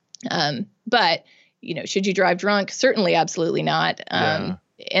 But, should you drive drunk? Certainly, absolutely not.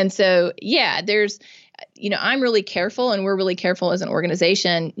 And so, there's, I'm really careful, and we're really careful as an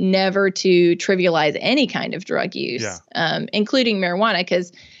organization never to trivialize any kind of drug use, including marijuana,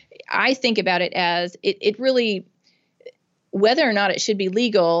 because I think about it as it really, whether or not it should be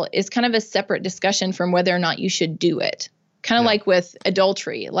legal is kind of a separate discussion from whether or not you should do it. Kind of like with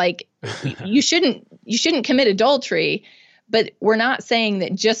adultery, like you shouldn't commit adultery, but we're not saying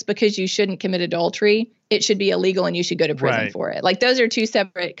that just because you shouldn't commit adultery, it should be illegal and you should go to prison for it. Like those are two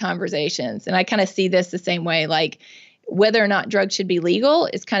separate conversations. And I kind of see this the same way, like whether or not drugs should be legal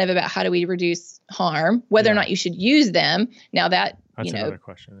is kind of about how do we reduce harm, whether or not you should use them. Now that's another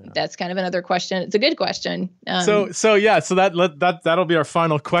question. That's kind of another question. It's a good question. So that'll be our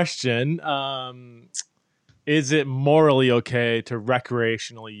final question. Is it morally okay to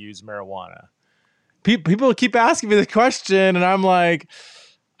recreationally use marijuana? People keep asking me the question, and I'm like,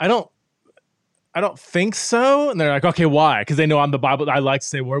 I don't think so. And they're like, okay, why? Because they know I'm the Bible. I like to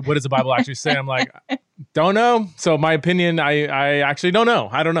say, what does the Bible actually say? I'm like, don't know. So my opinion, I actually don't know.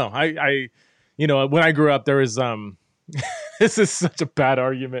 I don't know. I when I grew up, there was this is such a bad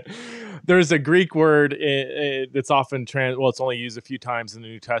argument. There's a Greek word that's often it's only used a few times in the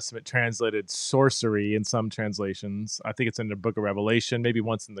New Testament, translated sorcery in some translations. I think it's in the book of Revelation, maybe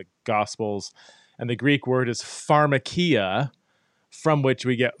once in the Gospels. And the Greek word is pharmakia, from which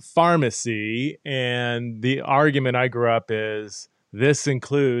we get pharmacy. And the argument I grew up is this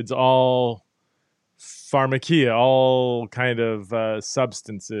includes all pharmakia, all kind of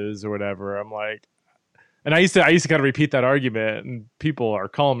substances or whatever. I'm like, and I used to kind of repeat that argument, and people are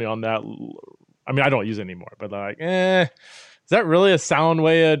calling me on that. I mean, I don't use it anymore, but like, is that really a sound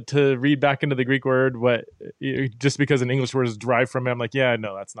way to read back into the Greek word? Just because an English word is derived from it, I'm like, yeah,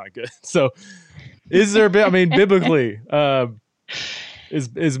 no, that's not good. So, is there? Biblically, is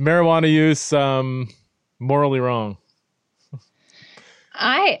marijuana use morally wrong?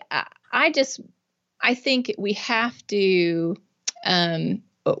 I think we have to.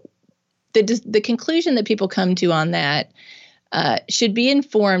 The conclusion that people come to on that should be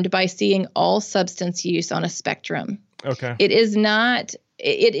informed by seeing all substance use on a spectrum. Okay. It isn't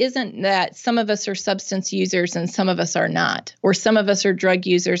that some of us are substance users and some of us are not, or some of us are drug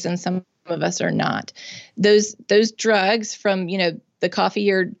users and some of us are not. Those drugs from, the coffee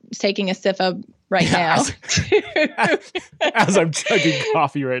you're taking a sip of right now. As I'm chugging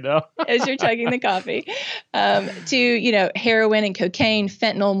coffee right now. As you're chugging the coffee. To, heroin and cocaine,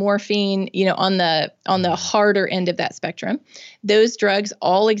 fentanyl, morphine, on the harder end of that spectrum. Those drugs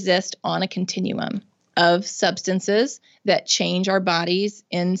all exist on a continuum of substances that change our bodies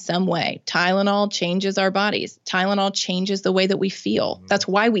in some way. Tylenol changes our bodies. Tylenol changes the way that we feel. That's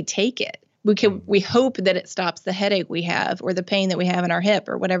why we take it. We hope that it stops the headache we have or the pain that we have in our hip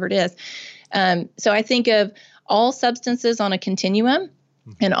or whatever it is. So I think of all substances on a continuum,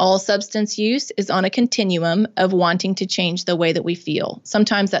 and all substance use is on a continuum of wanting to change the way that we feel.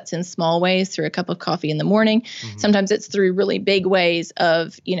 Sometimes that's in small ways through a cup of coffee in the morning. Sometimes it's through really big ways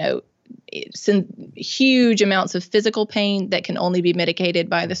of, some huge amounts of physical pain that can only be mitigated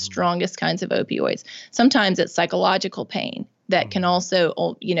by the strongest kinds of opioids. Sometimes it's psychological pain that can also,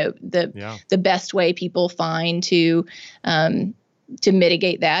 the best way people find to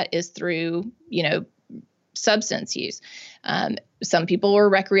mitigate that is through, substance use. Some people are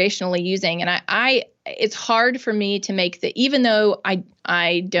recreationally using, and it's hard for me to make even though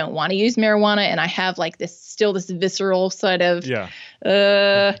I don't want to use marijuana and I have like this visceral sort of,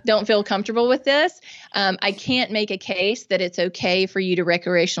 don't feel comfortable with this. I can't make a case that it's okay for you to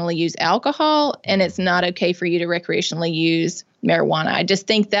recreationally use alcohol and it's not okay for you to recreationally use marijuana. I just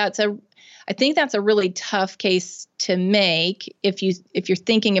think that's a really tough case to make if you're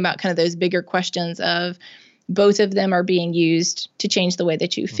thinking about kind of those bigger questions of both of them are being used to change the way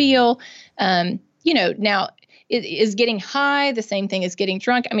that you feel. Now is getting high the same thing as getting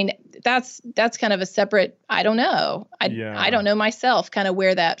drunk? I mean, that's kind of a separate, I don't know. I don't know myself kind of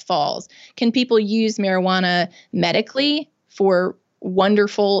where that falls. Can people use marijuana medically for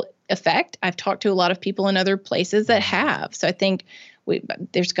wonderful effect? I've talked to a lot of people in other places that have. So I think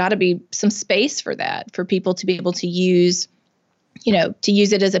there's got to be some space for that, for people to be able to use to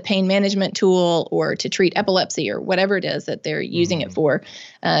use it as a pain management tool or to treat epilepsy or whatever it is that they're using it for.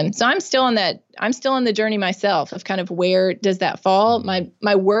 So I'm still on the journey myself of kind of where does that fall?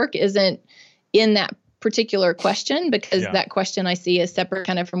 My work isn't in that particular question because that question I see is separate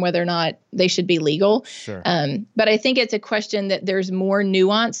kind of from whether or not they should be legal. Sure. But I think it's a question that there's more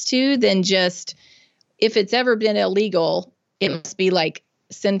nuance to than just if it's ever been illegal, it must be like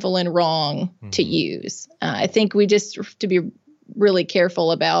sinful and wrong to use. I think we just have to be really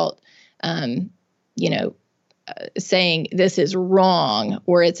careful about, saying this is wrong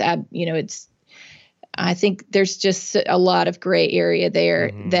or it's. I think there's just a lot of gray area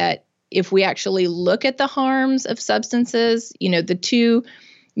there that if we actually look at the harms of substances, the two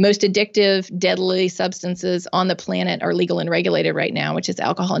most addictive, deadly substances on the planet are legal and regulated right now, which is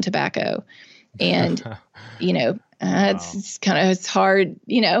alcohol and tobacco. And, it's hard,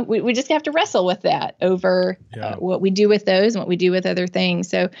 we just have to wrestle with that over what we do with those and what we do with other things.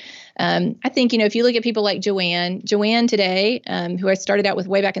 So I think, if you look at people like Joanne today, who I started out with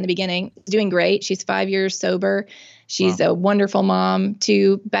way back in the beginning, is doing great. She's 5 years sober. She's a wonderful mom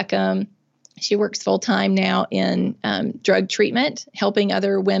to Beckham. She works full time now in drug treatment, helping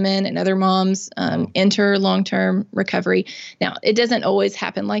other women and other moms enter long-term recovery. Now, it doesn't always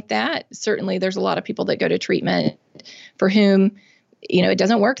happen like that. Certainly, there's a lot of people that go to treatment for whom, it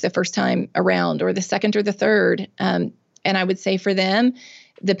doesn't work the first time around or the second or the third. And I would say for them,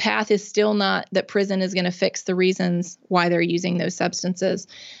 the path is still not that prison is going to fix the reasons why they're using those substances.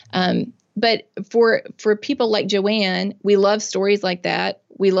 But for people like Joanne, we love stories like that.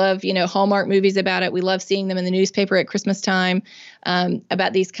 We love, Hallmark movies about it. We love seeing them in the newspaper at Christmas time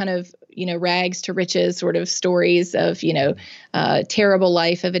about these kind of, rags to riches sort of stories of, terrible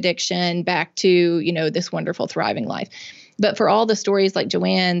life of addiction back to, this wonderful, thriving life. But for all the stories like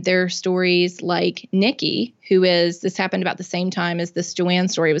Joanne, there are stories like Nikki, this happened about the same time as this Joanne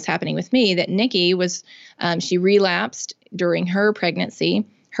story was happening with me, that Nikki was, she relapsed during her pregnancy.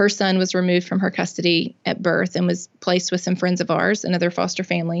 Her son was removed from her custody at birth and was placed with some friends of ours, another foster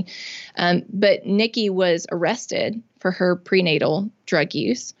family. But Nikki was arrested for her prenatal drug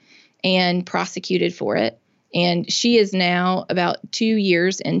use and prosecuted for it. And she is now about 2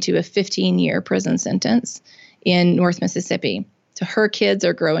 years into a 15-year prison sentence in North Mississippi. So her kids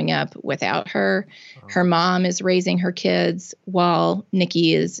are growing up without her. Her mom is raising her kids while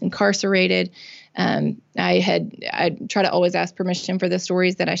Nikki is incarcerated. I try to always ask permission for the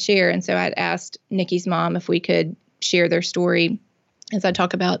stories that I share. And so I'd asked Nikki's mom if we could share their story as I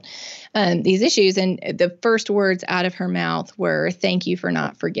talk about these issues. And the first words out of her mouth were, "Thank you for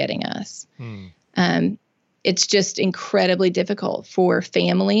not forgetting us." It's just incredibly difficult for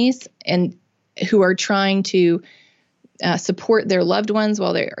families and who are trying to support their loved ones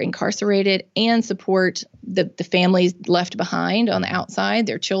while they're incarcerated and support the families left behind on the outside,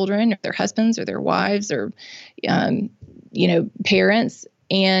 their children, or their husbands, or their wives, or parents.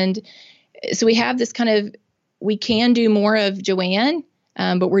 And so we have this kind of, we can do more of Joanne,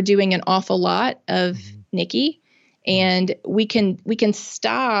 but we're doing an awful lot of Nikki. And we can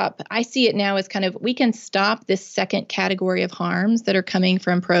stop. I see it now as kind of, we can stop this second category of harms that are coming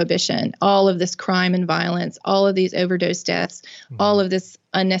from prohibition, all of this crime and violence, all of these overdose deaths, all of this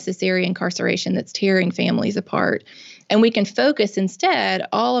unnecessary incarceration that's tearing families apart. And we can focus instead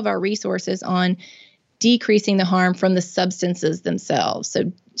all of our resources on decreasing the harm from the substances themselves.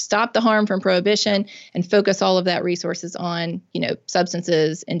 So stop the harm from prohibition and focus all of that resources on,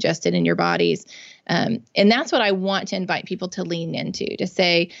 substances ingested in your bodies. And that's what I want to invite people to lean into, to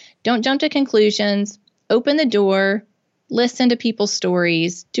say, don't jump to conclusions, open the door, listen to people's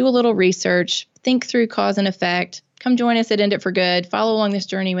stories, do a little research, think through cause and effect, come join us at End It for Good, follow along this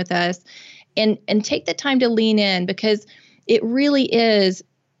journey with us, and take the time to lean in, because it really is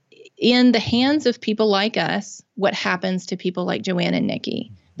in the hands of people like us what happens to people like Joanne and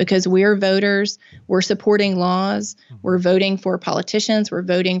Nikki. Because we're voters, we're supporting laws, we're voting for politicians, we're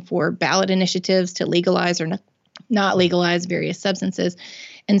voting for ballot initiatives to legalize or not legalize various substances.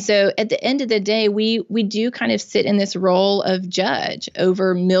 And so at the end of the day, we do kind of sit in this role of judge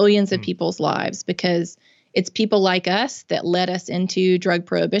over millions of people's lives, because it's people like us that led us into drug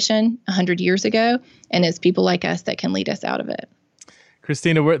prohibition 100 years ago, and it's people like us that can lead us out of it.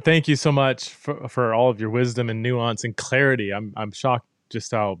 Christina, thank you so much for all of your wisdom and nuance and clarity. I'm shocked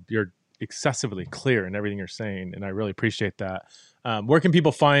just how you're excessively clear in everything you're saying, and I really appreciate that. Where can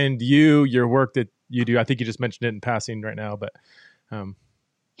people find you, your work that you do? I think you just mentioned it in passing right now, but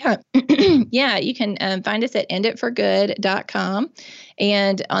yeah, you can find us at enditforgood.com.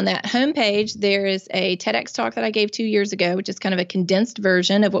 And on that homepage, there is a TEDx talk that I gave 2 years ago, which is kind of a condensed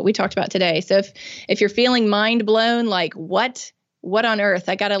version of what we talked about today. So if you're feeling mind blown, like what what on earth?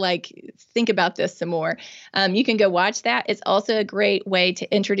 I got to think about this some more. You can go watch that. It's also a great way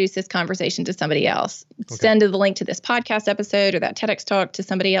to introduce this conversation to somebody else. Okay. Send the link to this podcast episode or that TEDx talk to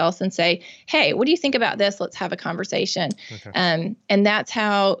somebody else and say, hey, what do you think about this? Let's have a conversation. Okay. And that's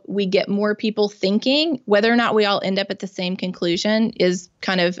how we get more people thinking. Whether or not we all end up at the same conclusion is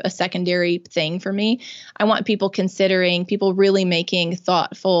kind of a secondary thing for me. I want people really making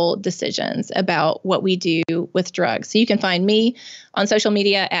thoughtful decisions about what we do with drugs. So you can find me on social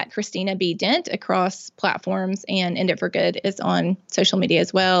media at Christina B. Dent across platforms, and End It for Good is on social media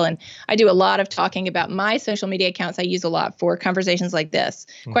as well. And I do a lot of talking about my social media accounts. I use a lot for conversations like this,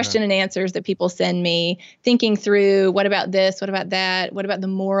 question and answers that people send me, thinking through, what about this? What about that? What about the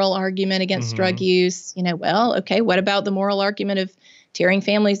moral argument against drug use? What about the moral argument of tearing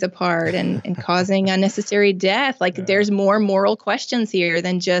families apart and causing unnecessary death? There's more moral questions here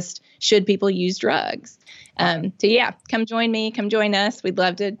than just, should people use drugs? Come join me, come join us. We'd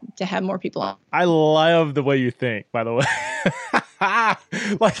love to have more people on. I love the way you think, by the way.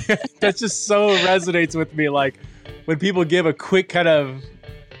 That just so resonates with me. When people give a quick kind of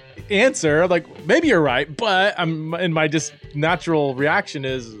answer, maybe you're right, but my just natural reaction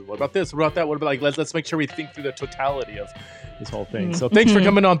is, what about this? What about that? What about let's make sure we think through the totality of this whole thing. So thanks for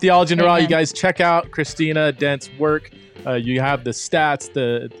coming on Theology in the Raw. You guys check out Christina Dent's work. You have the stats,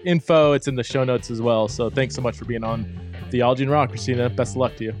 the info. It's in the show notes as well. So thanks so much for being on Theology in the Raw, Christina. Best of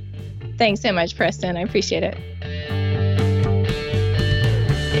luck to you. Thanks so much, Preston. I appreciate it.